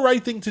was that the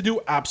right thing to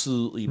do?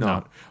 Absolutely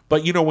not. No.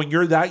 But, you know, when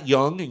you're that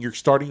young and you're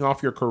starting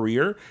off your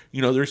career,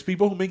 you know, there's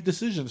people who make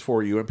decisions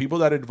for you and people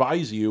that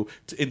advise you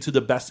into the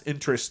best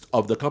interest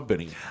of the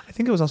company. I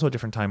think it was also a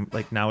different time.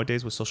 Like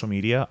nowadays with social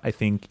media, I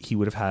think he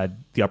would have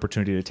had the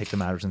opportunity to take the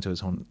matters into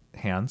his own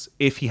hands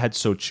if he had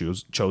so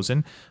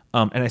chosen.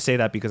 And I say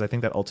that because I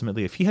think that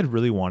ultimately, if he had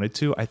really wanted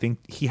to, I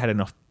think he had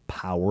enough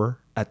power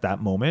at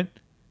that moment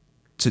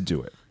to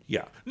do it.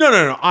 Yeah.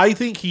 No. I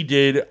think he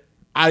did.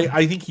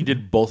 I think he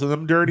did both of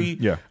them dirty.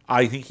 Yeah.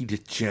 I think he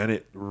did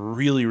Janet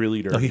really,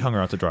 really dirty. No, he hung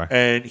her out to dry.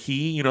 And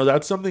he, you know,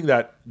 that's something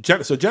that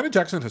Janet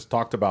Jackson has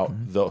talked about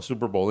the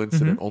Super Bowl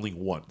incident only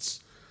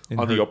once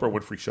on the Oprah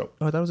Winfrey Show.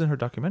 Oh, that was in her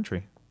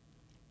documentary.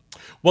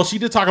 Well, she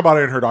did talk about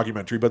it in her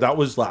documentary, but that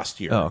was last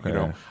year. Oh, okay. You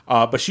know?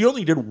 But she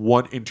only did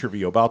one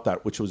interview about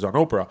that, which was on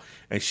Oprah.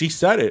 And she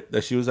said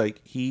that she was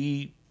like,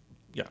 he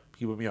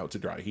put me out to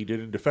dry. He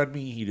didn't defend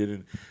me. He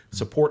didn't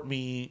support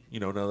me.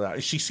 You know, none of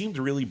that. She seemed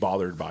really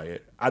bothered by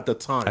it at the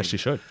time. As she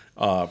should.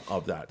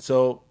 Of that.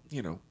 So,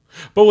 you know.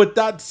 But with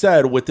that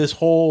said, with this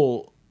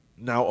whole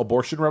now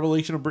abortion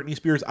revelation of Britney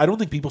Spears, I don't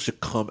think people should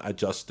come at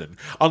Justin.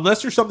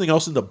 Unless there's something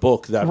else in the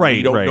book that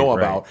we don't know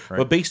about. Right.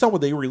 But based on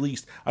what they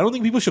released, I don't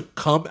think people should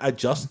come at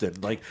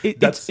Justin. Like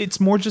it's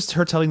more just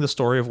her telling the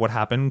story of what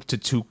happened to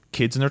two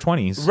kids in their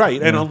 20s.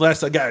 Right. And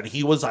unless, again,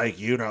 he was like,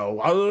 you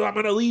know, I'm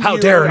going to leave How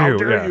you. dare How you?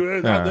 dare Yeah.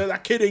 you?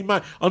 That kid ain't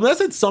mine.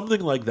 Unless it's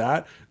something like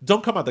that,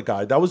 don't come at the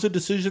guy. That was a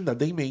decision that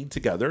they made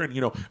together. And,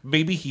 you know,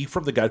 maybe he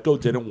from the get-go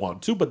didn't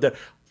want to, but that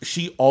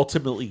she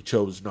ultimately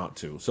chose not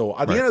to. So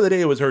at the end of the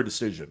day, it was her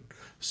decision.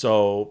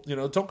 So, you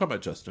know, don't come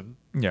at Justin.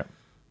 Yeah.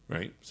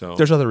 Right? So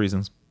there's other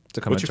reasons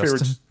to come at Justin.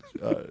 What's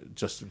your favorite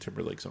Justin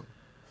Timberlake song?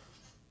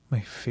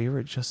 My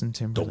favorite Justin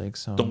Timberlake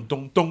song? I'm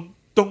trying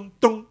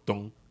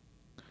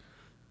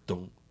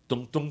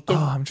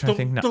to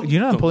think now. You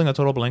know, I'm pulling a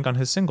total blank on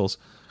his singles.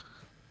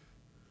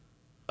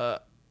 Oh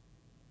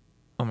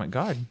my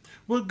God.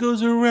 What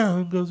goes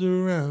around, goes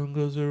around,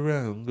 goes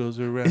around, goes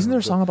around. Isn't there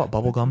a song about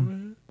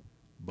bubblegum?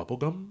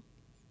 Bubblegum?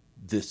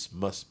 This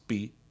must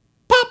be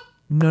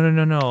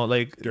No.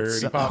 Like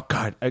Dirty Pop. Oh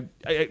God,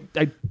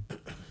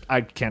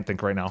 I can't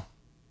think right now.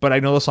 But I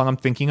know the song I'm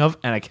thinking of,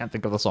 and I can't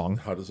think of the song.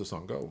 How does the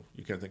song go?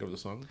 You can't think of the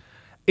song?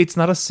 It's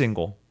not a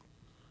single.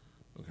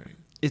 Okay.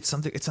 It's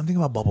something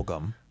about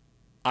bubblegum.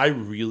 I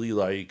really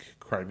like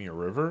Cry Me a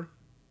River,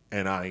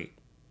 and I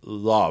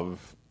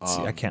love.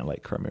 See, I can't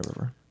like Cry Me a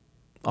River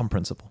on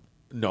principle.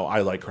 No,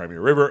 I like Cry Me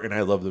a River, and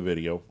I love the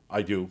video.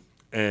 I do,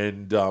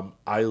 and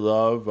I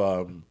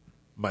love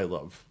My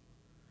Love.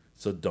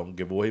 So don't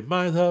give away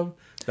my love.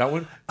 That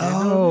one.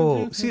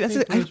 Oh, see, that's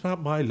it.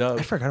 About my love.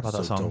 I forgot about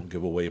that song. Don't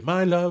give away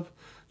my love.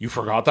 You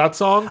forgot that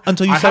song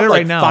until you said it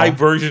right now. 5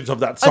 versions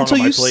of that song. Until on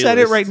my you playlist. said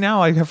it right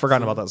now, I have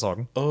forgotten about that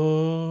song.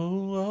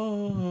 Oh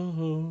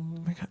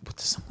my God!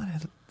 What's the song that I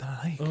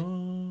like?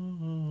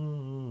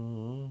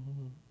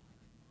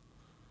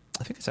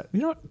 I think it's that. You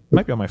know what? It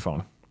might be on my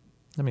phone.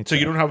 Let me. So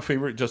you don't have a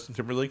favorite Justin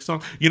Timberlake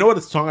song? You know what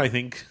a song I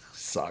think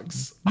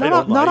sucks.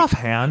 Not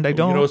offhand. I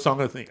don't. You know a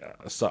song I think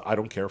I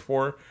don't care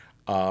for.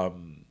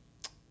 The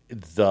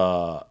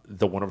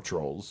one of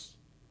Trolls.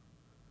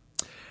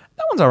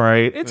 That one's all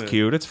right. It's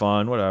cute. It's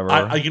fun.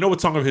 Whatever. You know what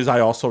song of his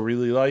I also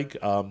really like?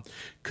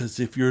 'Cause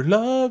if your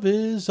love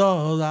is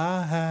all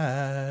I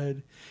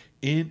had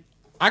in.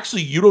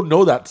 Actually, you don't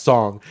know that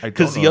song.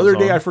 Because the other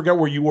day I forget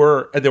where you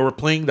were and they were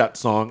playing that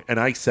song and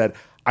I said,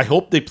 I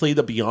hope they play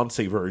the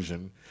Beyonce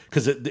version.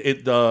 because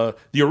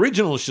the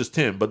original is just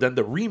him, but then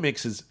the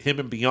remix is him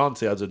and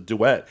Beyonce as a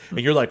duet,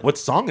 and you're like, what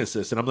song is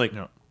this? And I'm like,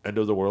 End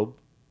of the World.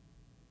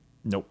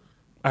 Nope,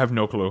 I have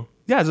no clue.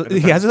 Yeah, he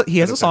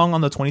has a song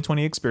on the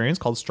 2020 Experience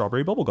called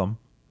Strawberry Bubblegum.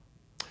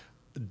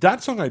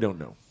 That song I don't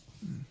know.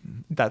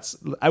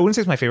 I wouldn't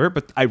say it's my favorite,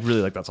 but I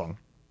really like that song.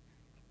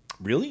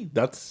 Really?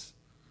 That's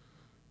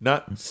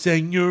not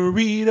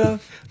Senorita.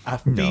 I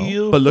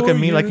feel. But look at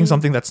me you. liking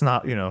something that's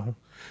not,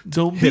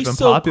 Don't hip be and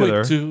so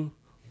popular. quick to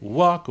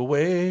walk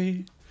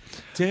away.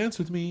 Dance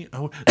with me.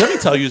 Let me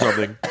tell you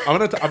something. I'm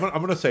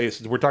gonna say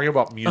since we're talking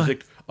about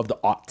music of the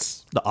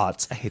aughts. The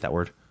aughts. I hate that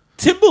word.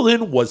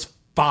 Timbaland was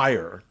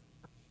fire.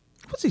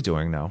 What's he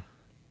doing now?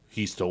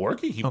 He's still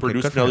working. He good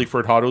produced for Nelly him.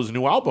 Furtado's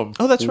new album.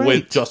 Oh, that's right.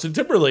 With Justin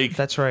Timberlake.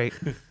 That's right.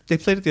 They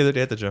played it the other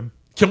day at the gym.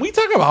 Can we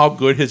talk about how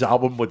good his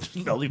album with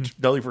Nelly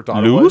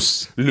Furtado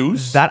Loose? was?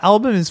 Loose. That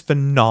album is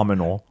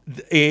phenomenal.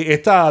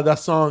 That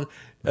song.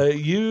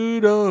 You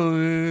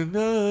don't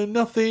know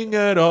nothing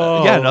at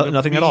all. Yeah,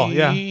 nothing at all.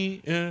 Yeah.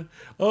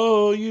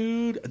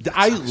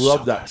 I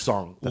love that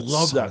song.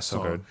 Love that so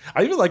song. good.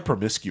 I even like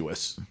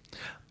Promiscuous.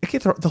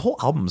 The whole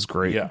album's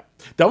great. Yeah,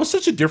 that was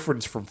such a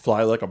difference from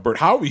Fly Like a Bird.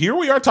 Here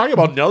we are talking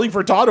about Nelly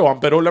Furtado on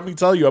Pero Let Me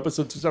Tell You,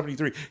 episode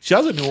 273. She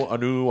has a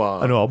new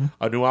album,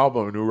 a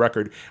new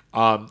record.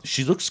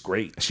 She looks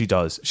great. She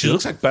does. She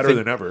looks like better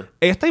than ever.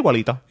 Ella está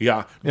igualita.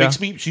 Yeah, makes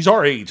me. She's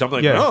our age. I'm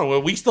like, no,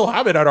 well, we still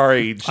have it at our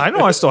age. I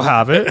know I still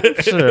have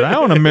it. Shit, I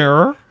own a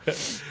mirror.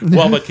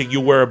 Well, but can you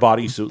wear a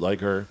bodysuit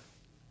like her?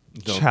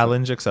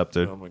 Challenge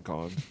accepted. Oh my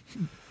god.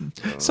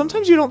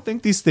 Sometimes you don't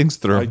think these things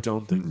through. I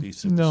don't think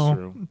these things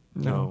through.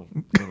 No.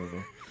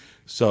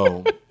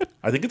 So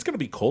I think it's going to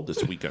be cold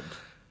this weekend.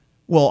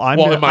 Well,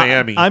 in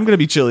Miami. I'm going to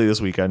be chilly this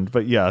weekend,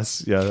 but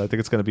yes, I think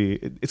it's going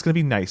to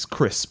be nice,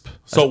 crisp.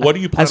 So what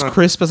do you plan as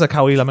crisp as a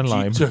kawi lemon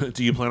lime?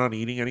 Do you plan on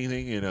eating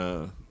anything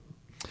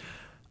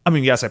I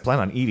mean, yes, I plan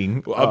on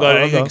eating. About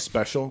anything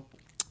special?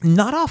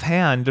 Not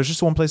offhand. There's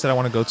just one place that I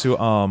want to go to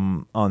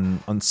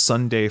on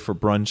Sunday for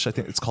brunch. I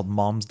think it's called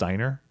Mom's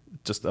Diner.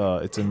 Just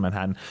it's in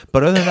Manhattan.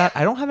 But other than that,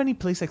 I don't have any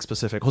place like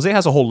specific. Jose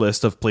has a whole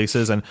list of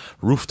places and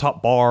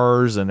rooftop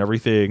bars and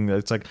everything.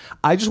 It's like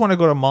I just want to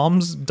go to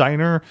Mom's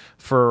Diner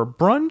for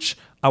brunch.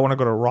 I want to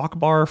go to Rock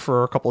Bar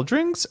for a couple of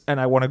drinks, and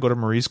I want to go to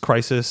Marie's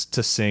Crisis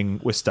to sing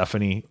with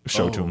Stephanie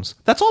show tunes.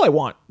 That's all I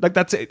want. Like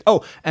that's it.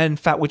 Oh, and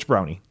Fat Witch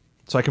Brownie,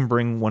 so I can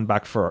bring one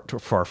back for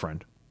our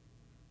friend.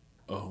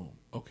 Oh,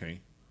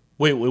 okay.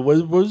 Wait,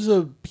 what was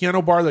a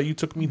piano bar that you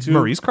took me to?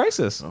 Marie's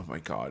Crisis. Oh my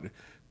god.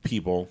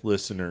 People,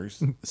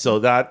 listeners. So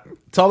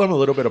tell them a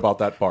little bit about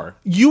that bar.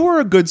 You were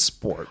a good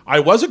sport. I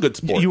was a good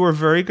sport. You were a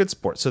very good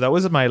sport. So that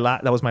was my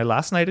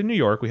last night in New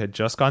York. We had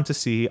just gone to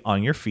see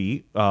On Your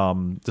Feet.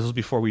 This was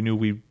before we knew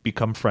we'd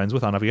become friends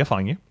with Ana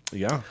Villafañe.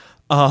 Yeah.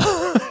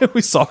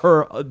 We saw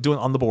her doing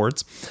on the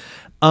boards.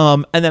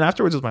 And then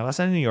afterwards was my last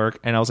night in New York,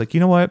 and I was like, you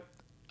know what?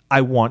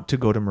 I want to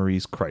go to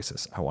Marie's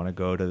Crisis. I want to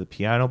go to the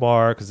piano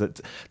bar because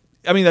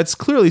that's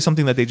clearly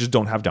something that they just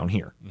don't have down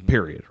here,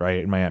 period,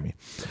 right, in Miami.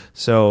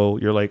 So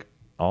you're like,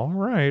 all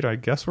right, I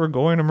guess we're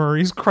going to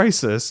Marie's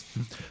Crisis.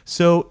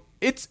 So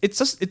it's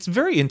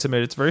very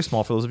intimate. It's very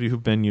small. For those of you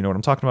who've been, you know what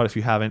I'm talking about. If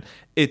you haven't,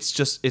 it's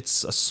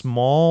a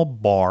small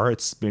bar.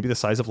 It's maybe the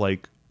size of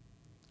like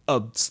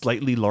a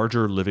slightly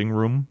larger living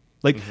room.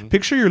 Like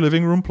picture your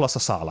living room plus a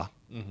sala,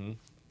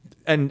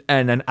 and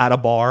then add a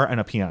bar and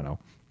a piano.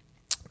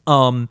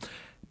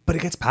 But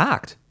it gets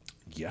packed.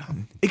 Yeah,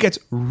 it gets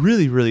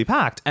really, really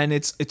packed, and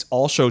it's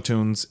all show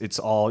tunes. It's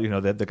all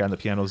the guy on the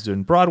piano is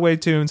doing Broadway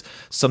tunes.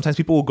 Sometimes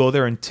people will go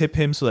there and tip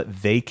him so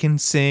that they can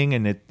sing,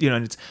 and and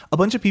it's a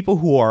bunch of people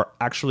who are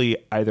actually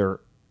either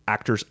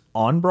actors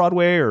on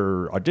Broadway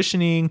or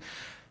auditioning.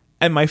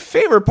 And my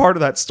favorite part of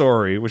that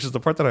story, which is the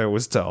part that I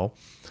always tell,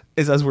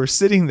 is as we're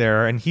sitting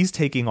there and he's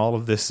taking all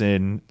of this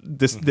in,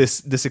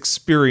 this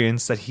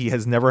experience that he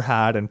has never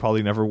had and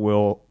probably never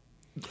will.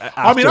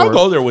 I mean, I'll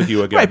go there with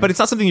you again. Right, but it's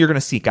not something you're going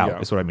to seek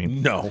out, is what I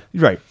mean. No.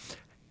 Right.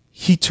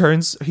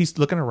 He's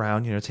looking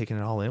around, taking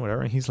it all in,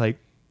 whatever, and he's like,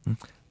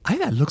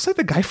 that looks like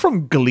the guy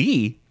from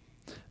Glee.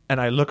 And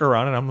I look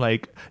around and I'm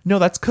like, no,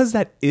 that's because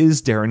that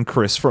is Darren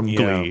Criss from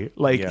Glee.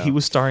 He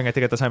was starring, I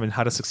think, at the time in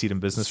How to Succeed in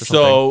Business or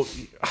something.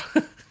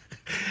 So...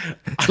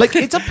 like,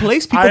 it's a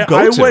place people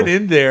go to. I went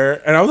in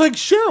there and I was like,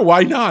 sure,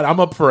 why not?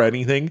 I'm up for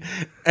anything.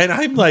 And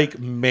I'm like,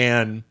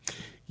 man...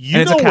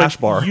 it's a cash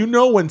bar. You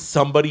know when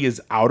somebody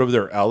is out of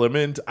their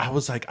element? I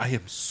was like, I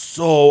am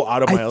so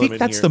out of my element. I think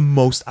that's the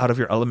most out of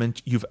your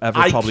element you've ever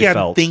probably felt. I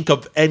can't think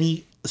of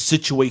any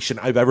situation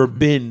I've ever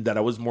been that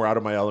I was more out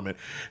of my element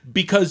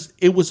because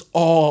it was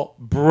all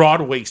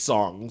Broadway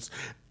songs.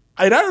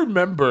 And I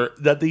remember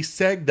that they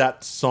sang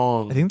that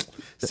song,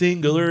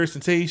 Singular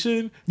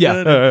Sensation.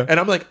 Yeah. And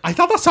I'm like, I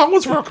thought that song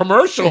was for a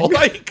commercial.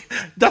 Like,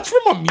 that's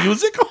from a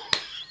musical?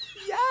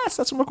 Yes,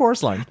 that's from a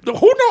chorus line. Who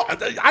knows?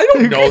 I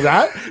don't know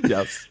that.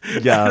 Yes.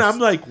 And I'm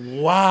like,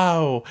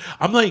 wow.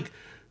 I'm like,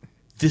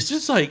 this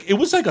is like, it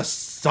was like a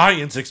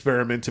science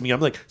experiment to me.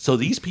 I'm like, so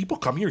these people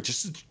come here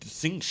just to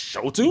sing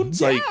show tunes?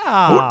 Like,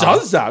 who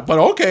does that? But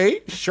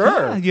okay,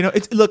 sure. Yeah,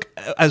 look,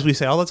 as we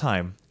say all the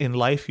time, in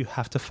life you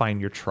have to find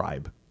your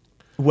tribe.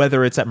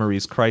 Whether it's at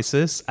Marie's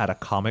Crisis, at a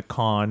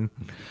Comic-Con,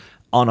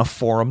 on a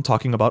forum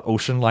talking about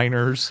ocean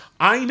liners.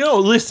 I know.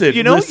 Listen,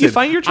 you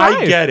find your tribe.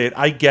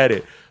 I get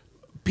it.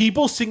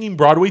 People singing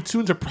Broadway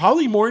tunes are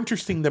probably more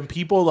interesting than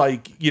people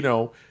like,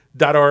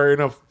 that are in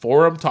a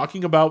forum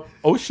talking about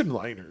ocean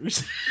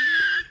liners.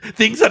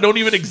 Things that don't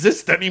even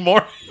exist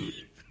anymore.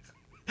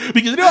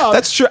 Because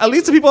that's true. At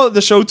least the people at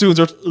the show tunes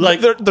are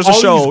like, there's all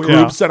a show these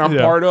groups that I'm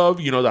part of,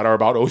 that are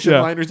about ocean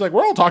liners. Like,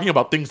 we're all talking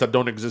about things that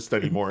don't exist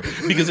anymore.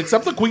 Because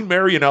except the Queen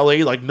Mary in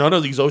LA, like, none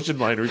of these ocean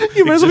liners.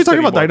 You might as well be talking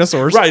about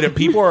dinosaurs, right? And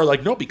people are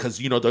like, no, because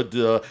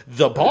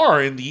the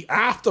bar in the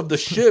aft of the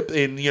ship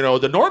in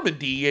the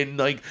Normandy in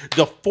like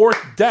the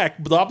fourth deck,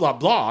 blah blah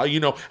blah.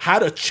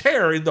 Had a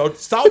chair in the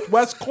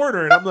southwest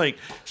corner, and I'm like,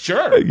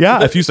 sure,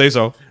 yeah, if you say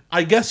so.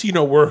 I guess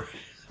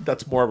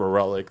that's more of a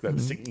relic than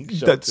singing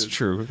show. That's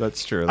true.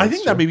 I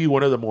think that may be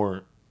one of the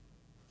more,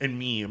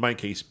 in my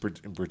case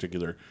in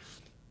particular,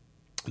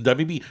 that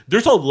maybe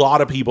there's a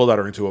lot of people that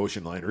are into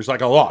ocean liners,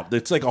 like a lot.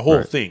 It's like a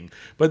whole thing.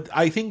 But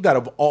I think that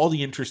of all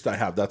the interests I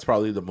have, that's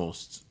probably the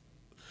most,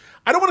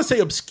 I don't want to say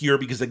obscure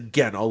because,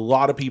 again, a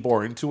lot of people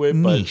are into it.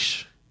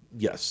 Niche.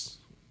 But yes.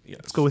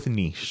 Let's go with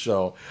niche.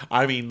 So,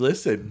 I mean,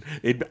 listen,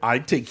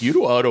 I'd take you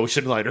to an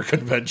ocean liner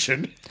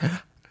convention.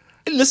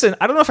 Listen,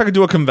 I don't know if I could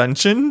do a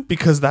convention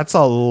because that's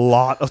a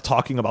lot of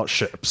talking about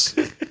ships.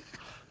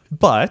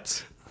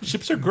 But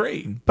ships are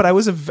great. But I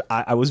was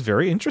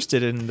very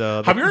interested in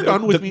the. Have you ever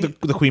gone with me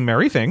the Queen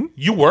Mary thing?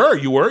 You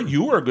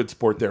were a good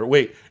sport there.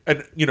 Wait,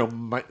 and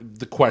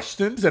the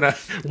questions and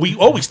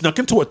we snuck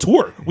into a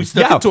tour. We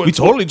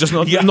totally just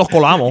nos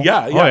colamos.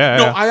 Yeah. Oh, yeah.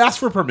 No, I asked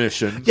for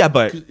permission. Yeah,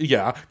 but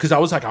because I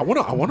was like, I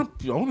want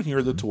to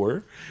hear the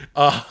tour.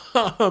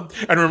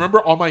 And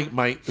remember all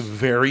my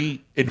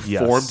very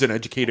informed and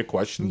educated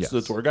questions to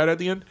the tour guide at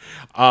the end.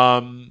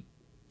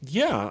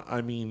 Yeah,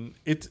 I mean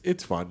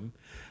it's fun.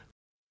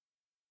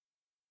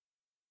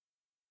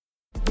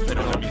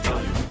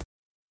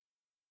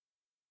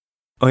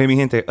 Oye, mi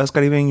gente, us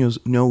caribeños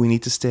know we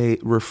need to stay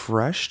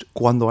refreshed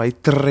cuando hay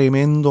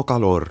tremendo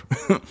calor.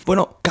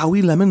 Bueno,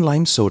 Kawi Lemon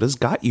Lime Soda's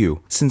got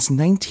you. Since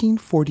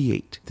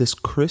 1948, this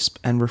crisp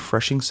and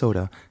refreshing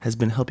soda has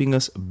been helping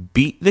us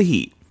beat the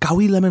heat.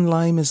 Kawi Lemon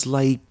Lime is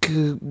like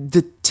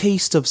the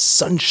taste of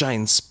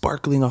sunshine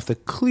sparkling off the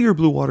clear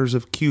blue waters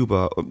of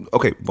Cuba.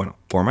 Okay, bueno,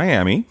 for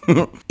Miami.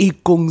 Y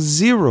con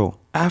zero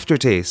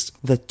aftertaste,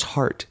 the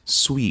tart,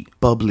 sweet,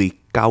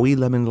 bubbly Kawi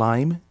Lemon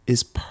Lime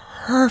is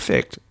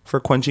perfect for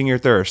quenching your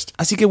thirst.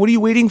 Así que what are you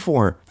waiting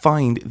for?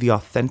 Find the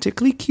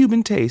authentically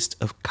Cuban taste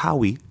of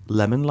Kawi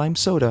Lemon Lime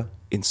Soda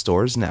in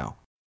stores now.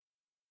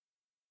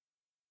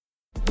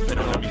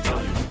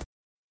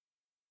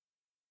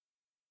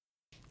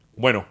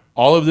 Bueno,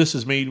 all of this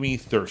has made me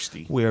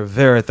thirsty. We are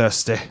very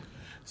thirsty.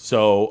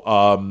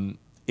 So,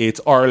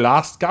 it's our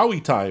last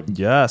Kawi time.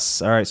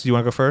 Yes. All right. So you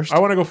want to go first? I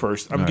want to go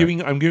first. I'm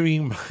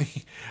giving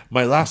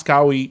my last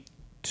Kawi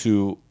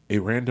to a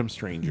random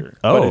stranger.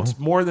 Oh. But it's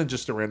more than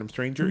just a random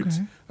stranger. Okay. It's,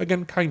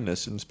 again,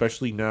 kindness. And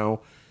especially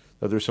now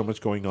that there's so much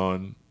going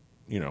on,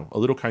 a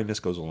little kindness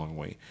goes a long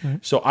way.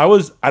 Right. So I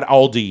was at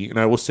Aldi, and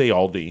I will say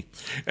Aldi.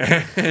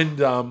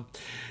 And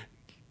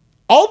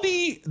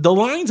Aldi, the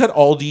lines at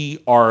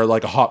Aldi are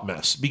like a hot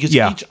mess because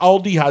each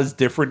Aldi has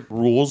different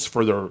rules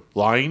for their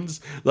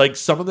lines. Like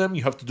some of them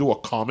you have to do a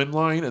common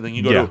line and then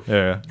you go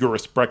to your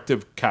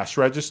respective cash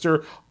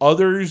register.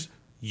 Others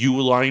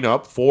you line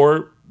up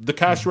for the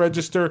cash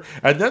register,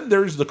 and then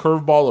there's the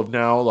curveball of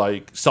now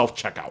like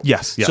self-checkout.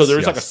 Yes. So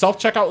there's like a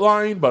self-checkout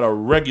line, but a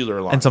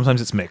regular line. And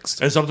sometimes it's mixed.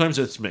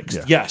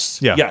 Yeah.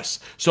 Yes.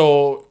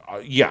 So,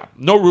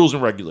 no rules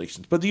and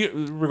regulations. But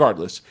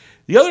regardless,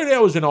 the other day I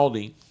was in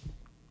Aldi,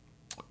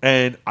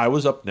 and I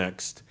was up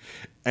next,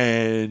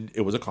 and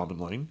it was a common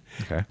line.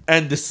 Okay.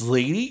 And this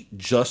lady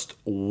just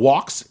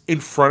walks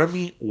in front of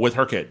me with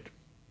her kid.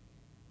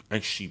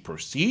 And she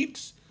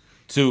proceeds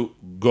to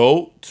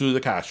go to the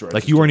cash register.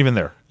 Like you weren't even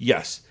there.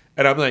 Yes.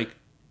 And I'm like,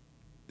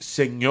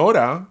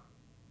 señora.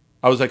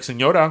 I was like,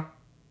 señora.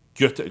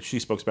 She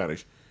spoke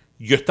Spanish.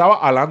 Yo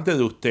estaba alante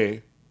de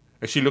usted.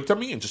 And she looked at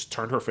me and just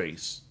turned her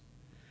face.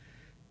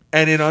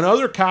 And in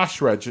another cash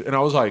register, and I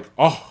was like,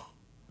 oh.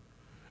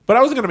 But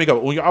I wasn't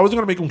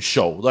gonna make a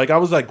show. Like I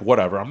was like,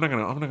 whatever. I'm not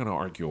gonna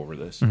argue over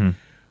this. Mm-hmm.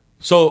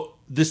 So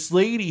this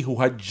lady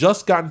who had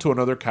just gotten to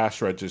another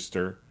cash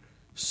register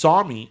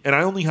saw me, and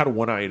I only had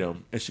one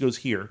item, and she goes,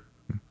 "Here,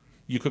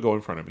 you could go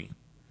in front of me."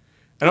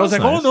 And I was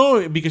like, nice. "Oh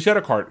no," because she had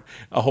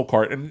a whole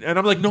cart, and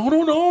I'm like,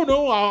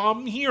 "No,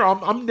 I'm here.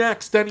 I'm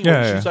next anyway."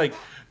 Yeah, she's like,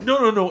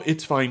 "No,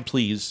 it's fine,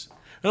 please."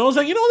 And I was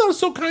like, that was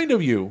so kind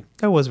of you.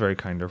 That was very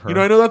kind of her.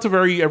 I know that's a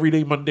very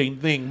everyday, mundane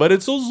thing, but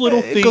it's those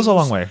little things. It goes a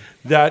long way.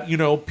 That,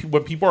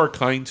 when people are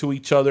kind to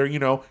each other,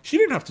 she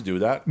didn't have to do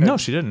that. No,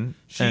 she didn't.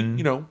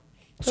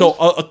 So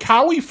a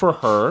Kawi for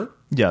her.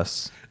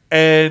 Yes.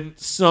 And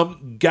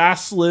some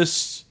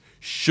gasless,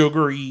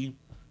 sugary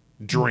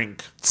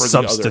drink for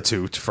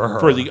substitute for her.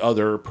 For the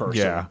other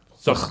person. Yeah.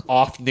 Some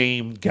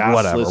off-name, gasless,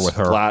 Whatever with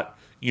her. flat,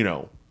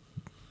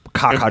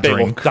 Caca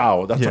drink.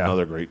 Empegotado. That's Yeah.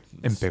 another great...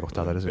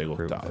 Empegotado. That is a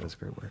great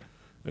Empegotado. word.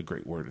 A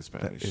great word in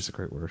Spanish. That is a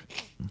great word.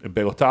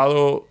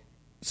 Empegotado...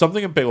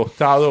 Something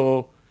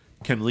empegotado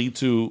can lead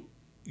to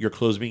your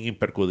clothes being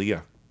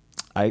impercudida.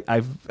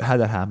 I've had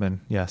that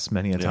happen, yes,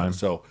 many a time.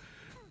 So,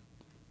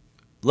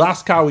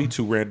 last Cowie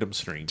to random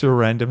stranger. To a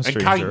random stranger.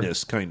 And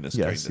kindness.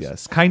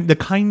 Yes. The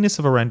kindness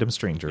of a random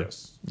stranger.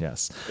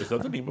 Yes. Is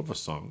that the name of a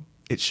song?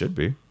 It should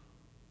be.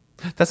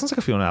 That sounds like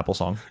a Fiona Apple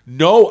song.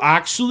 No,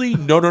 actually,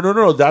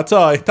 no. That's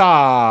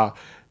esta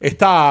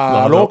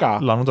loca.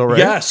 Lana Del Rey?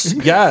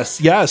 Yes.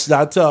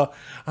 That's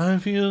I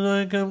feel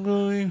like I'm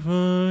going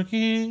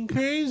fucking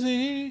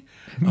crazy.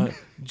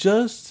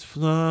 Just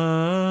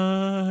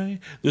fly.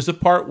 There's a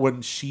part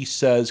when she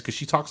says, because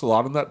she talks a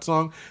lot in that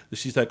song, that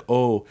she's like,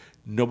 "Oh,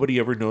 nobody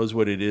ever knows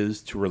what it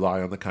is to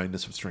rely on the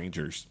kindness of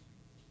strangers."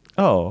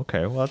 Oh,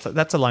 okay. Well,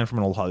 that's a line from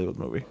an old Hollywood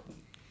movie.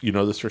 You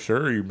know this for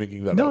sure, or are you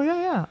making that up? No,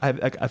 yeah.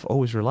 I've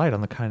always relied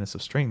on the kindness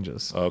of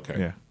strangers. Okay.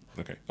 Yeah.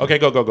 Okay,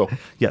 go.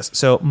 Yes.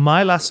 So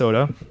my last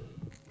soda,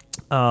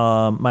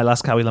 my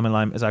last Cowie Lemon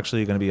Lime is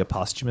actually going to be a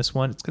posthumous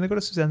one. It's going to go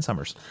to Suzanne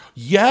Summers.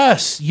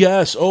 Yes.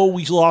 Oh,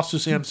 we lost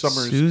Suzanne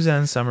Summers.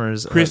 Suzanne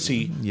Summers.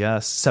 Chrissy.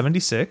 Yes,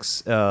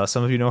 76.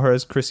 Some of you know her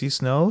as Chrissy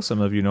Snow.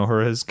 Some of you know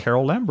her as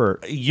Carol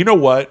Lambert. You know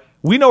what?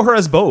 We know her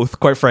as both,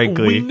 quite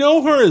frankly. We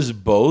know her as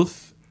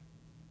both,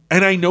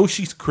 and I know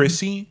she's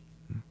Chrissy.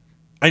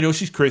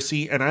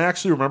 And I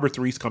actually remember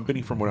Three's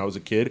Company from when I was a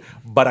kid,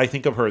 but I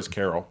think of her as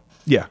Carol.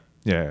 Yeah,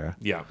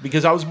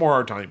 because that was more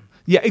our time.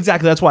 Yeah,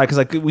 exactly. That's why,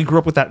 because we grew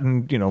up with that,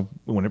 and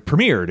when it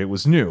premiered, it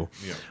was new.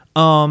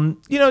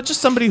 Yeah.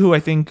 Just somebody who I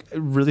think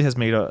really has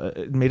made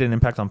an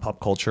impact on pop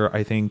culture.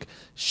 I think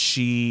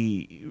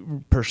she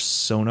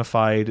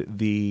personified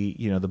the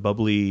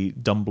bubbly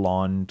dumb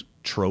blonde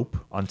trope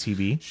on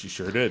TV. She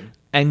sure did.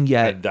 And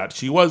yet, and that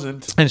she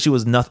wasn't. And she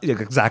was nothing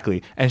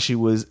exactly. And she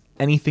was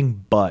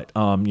anything but.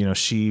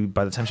 She,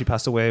 by the time she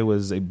passed away,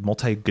 was a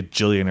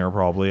multi-gajillionaire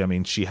probably. I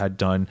mean, she had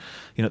done,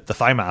 the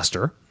Thigh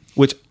Master,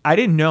 which I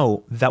didn't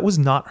know that was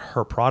not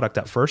her product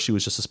at first. She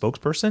was just a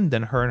spokesperson.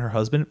 Then her and her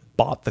husband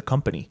bought the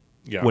company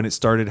when it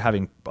started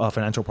having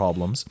financial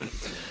problems.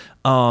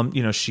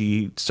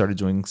 She started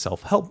doing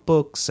self-help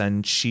books,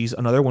 and she's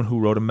another one who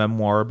wrote a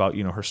memoir about,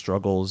 her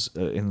struggles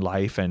in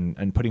life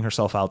and putting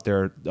herself out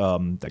there,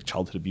 like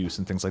childhood abuse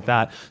and things like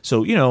that.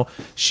 So,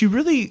 she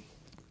really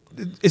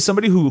is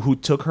somebody who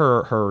took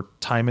her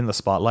time in the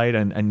spotlight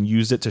and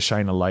used it to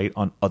shine a light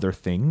on other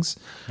things.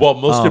 Well,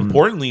 most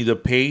importantly, the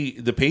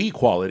pay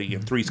equality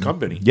in Three's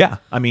Company. Yeah.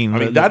 I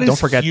mean that don't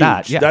forget huge.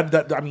 that. Yeah.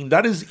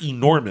 That is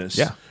enormous.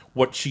 Yeah.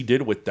 What she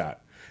did with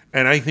that.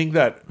 And I think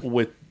that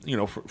with,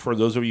 for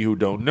those of you who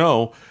don't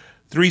know,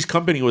 Three's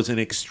Company was an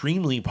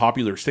extremely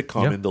popular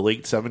sitcom in the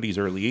late 70s,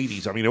 early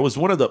 80s. I mean, it was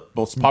one of the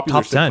most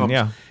popular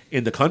sitcoms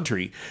in the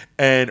country.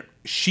 And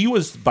she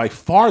was by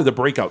far the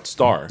breakout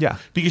star. Yeah.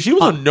 Because she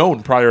was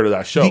unknown prior to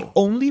that show. The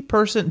only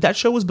person... That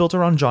show was built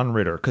around John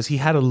Ritter because he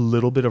had a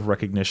little bit of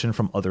recognition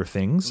from other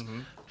things.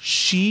 Mm-hmm.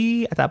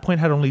 She, at that point,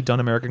 had only done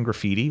American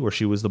Graffiti, where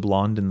she was the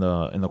blonde in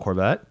the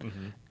Corvette.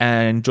 Mm-hmm.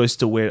 And Joyce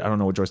DeWitt, I don't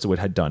know what Joyce DeWitt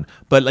had done.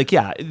 But,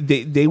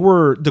 they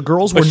were... The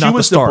girls were not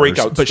the stars.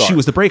 But she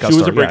was the breakout star. She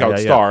was the breakout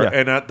star.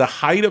 And at the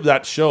height of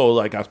that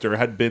show, after it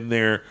had been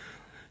there...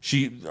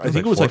 I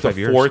think it was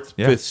the fourth,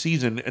 fifth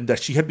season, and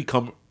that she had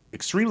become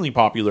extremely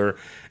popular.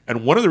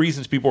 And one of the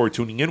reasons people were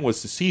tuning in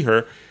was to see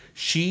her.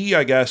 She,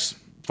 I guess,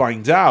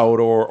 finds out,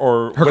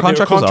 or her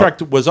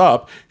contract was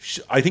up.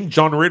 I think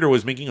John Ritter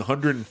was making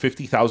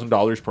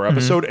 $150,000 per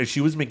episode, and she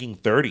was making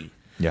 $30,000.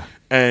 Yeah.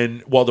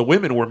 And while the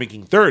women were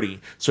making $30,000,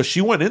 so she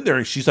went in there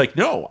and she's like,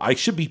 "No, I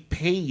should be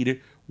paid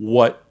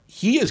what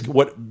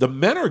the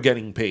men are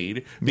getting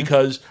paid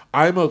because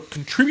I'm a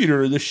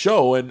contributor to the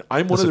show and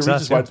I'm one of the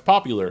reasons why it's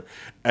popular."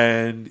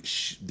 And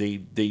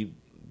they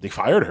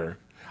fired her.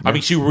 Yeah. I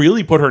mean, she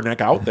really put her neck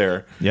out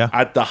there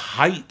at the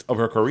height of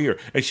her career.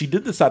 And she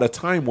did this at a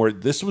time where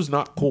this was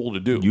not cool to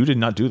do. You did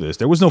not do this.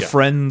 There was no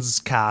Friends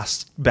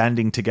cast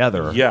banding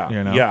together.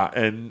 Yeah.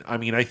 And I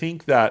mean, I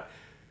think that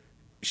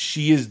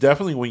she is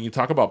definitely, when you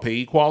talk about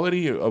pay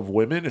equality of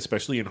women,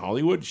 especially in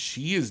Hollywood,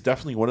 she is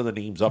definitely one of the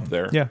names up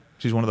there. Yeah,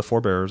 she's one of the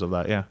forebearers of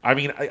that, yeah. I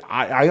mean,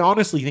 I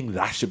honestly think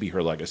that should be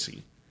her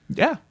legacy.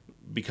 Yeah.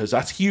 Because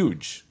that's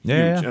huge.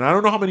 Yeah. And I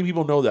don't know how many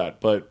people know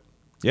that, but...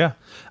 Yeah.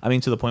 I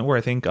mean, to the point where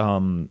I think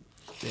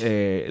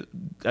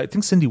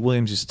Cindy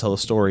Williams used to tell a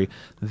story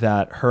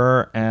that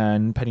her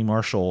and Penny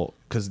Marshall,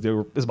 because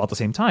it was about the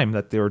same time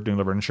that they were doing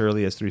Laverne and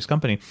Shirley as Three's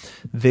Company,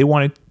 they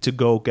wanted to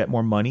go get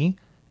more money.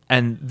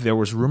 And there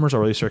was rumors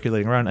already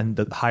circulating around, and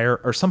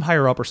some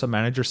higher up or some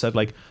manager said,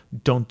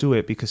 don't do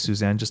it because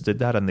Suzanne just did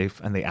that, and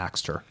they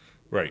axed her.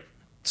 Right.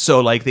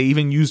 So they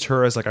even used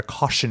her as a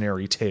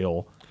cautionary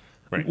tale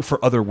for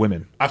other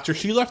women. After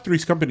she left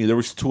Three's Company, there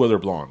was two other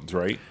blondes,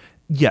 right?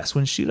 Yes.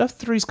 When she left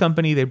Three's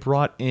Company, they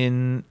brought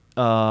in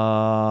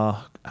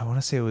I want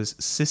to say it was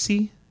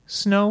Sissy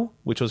Snow,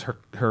 which was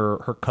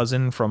her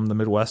cousin from the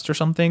Midwest or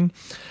something.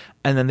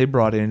 And then they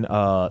brought in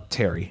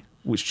Terry,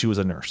 which she was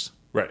a nurse.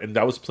 Right, and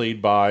that was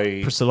played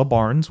by... Priscilla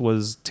Barnes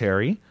was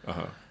Terry.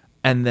 Uh-huh.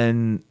 And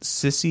then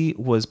Sissy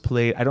was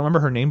played... I don't remember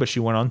her name, but she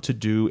went on to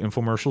do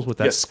infomercials with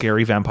that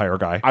scary vampire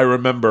guy. I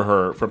remember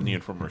her from the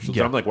infomercials.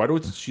 Yeah. I'm like, why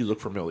does she look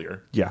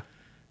familiar? Yeah.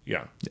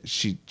 Yeah.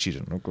 She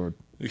didn't look good.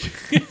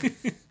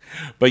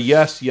 But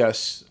yes,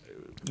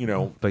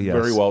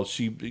 very well.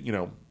 She,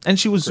 and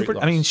she was great super.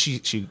 loss. I mean,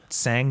 she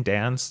sang,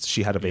 danced.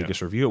 She had a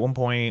Vegas review at one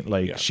point.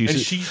 Like she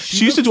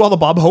she used to do all the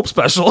Bob Hope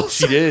specials.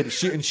 She did.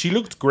 She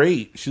looked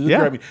great. She looked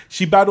great. I mean,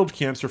 she battled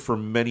cancer for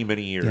many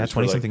years. Yeah,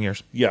 20-something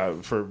years. Yeah,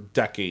 for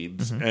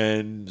decades. Mm-hmm.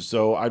 And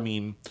so, I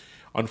mean,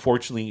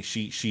 unfortunately,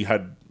 she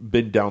had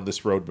been down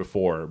this road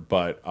before.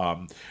 But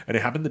and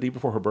it happened the day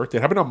before her birthday.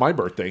 It happened on my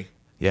birthday.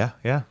 Yeah,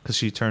 because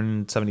she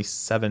turned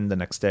 77 the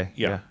next day.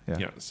 Yeah.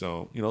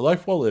 So,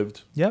 life well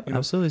lived. Yep,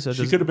 absolutely. So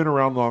she could have been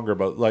around longer,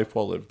 but life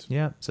well lived.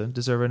 Yeah, so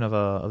deserving of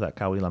that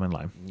Kawi lemon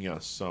lime.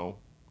 Yes, so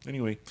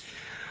anyway.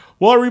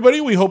 Well,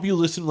 everybody, we hope you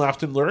listened,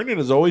 laughed, and learned. And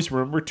as always,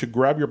 remember to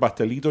grab your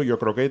pastelito, your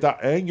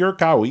croqueta, and your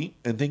Kawi.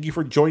 And thank you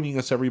for joining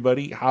us,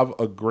 everybody. Have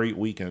a great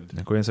weekend.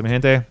 Cuídense, mi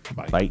gente.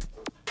 Bye.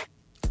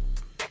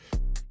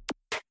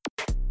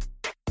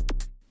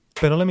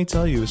 Pero Let Me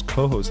Tell You is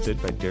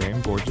co-hosted by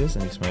Darian Borges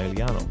and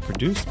Ismaeliano,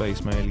 produced by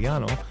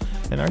Ismaeliano,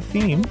 and our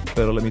theme,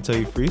 Pero Let Me Tell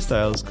You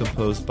Freestyle, is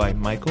composed by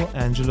Michael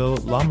Angelo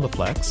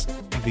Lomlaplex,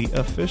 the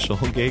official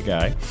gay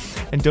guy.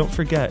 And don't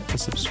forget to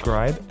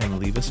subscribe and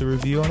leave us a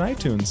review on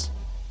iTunes.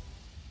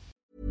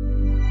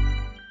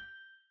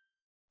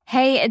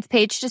 Hey, it's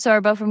Paige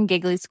DeSorbo from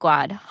Giggly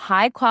Squad.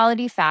 High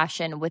quality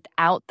fashion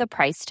without the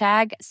price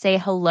tag. Say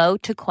hello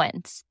to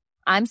Quince.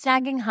 I'm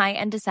snagging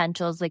high-end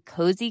essentials like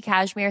cozy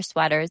cashmere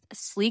sweaters,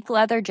 sleek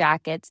leather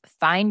jackets,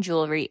 fine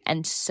jewelry,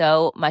 and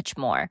so much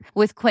more.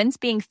 With Quince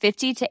being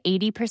 50 to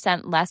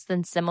 80% less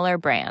than similar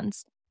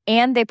brands.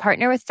 And they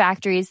partner with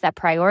factories that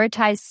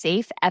prioritize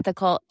safe,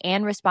 ethical,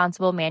 and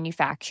responsible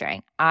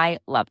manufacturing. I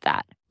love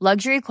that.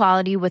 Luxury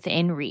quality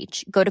within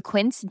reach. Go to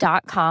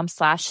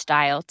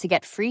quince.com/style to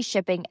get free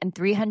shipping and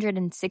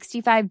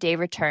 365-day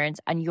returns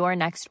on your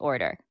next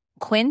order.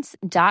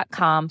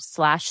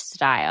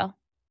 Quince.com/style.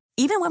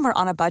 Even when we're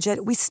on a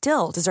budget, we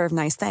still deserve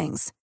nice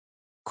things.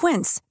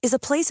 Quince is a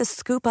place to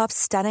scoop up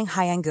stunning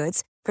high-end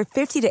goods for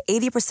 50 to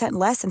 80%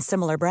 less than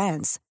similar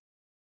brands.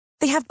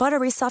 They have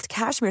buttery soft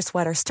cashmere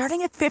sweaters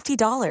starting at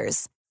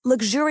 $50,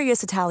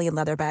 luxurious Italian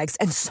leather bags,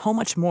 and so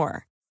much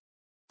more.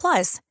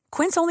 Plus,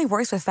 Quince only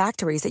works with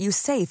factories that use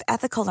safe,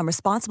 ethical, and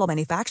responsible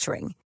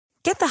manufacturing.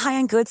 Get the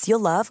high-end goods you'll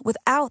love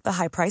without the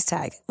high price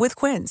tag with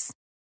Quince.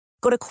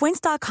 Go to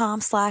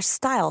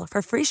quince.com/style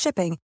for free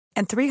shipping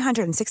and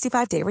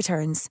 365-day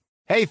returns.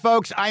 Hey,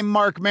 folks, I'm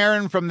Mark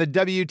Maron from the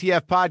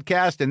WTF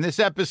Podcast, and this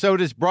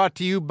episode is brought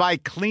to you by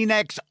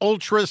Kleenex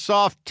Ultra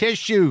Soft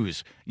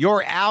Tissues,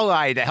 your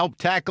ally to help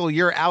tackle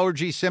your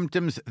allergy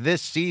symptoms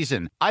this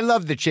season. I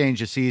love the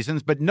change of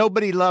seasons, but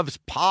nobody loves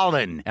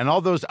pollen and all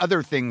those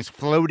other things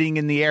floating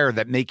in the air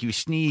that make you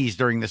sneeze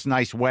during this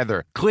nice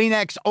weather.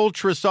 Kleenex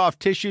Ultra Soft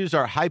Tissues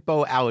are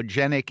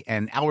hypoallergenic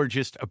and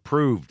allergist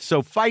approved,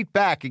 so fight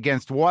back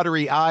against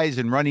watery eyes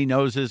and runny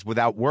noses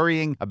without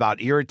worrying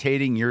about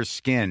irritating your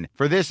skin.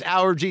 For this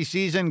allergy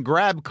season,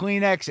 grab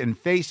Kleenex and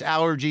face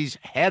allergies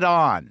head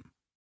on.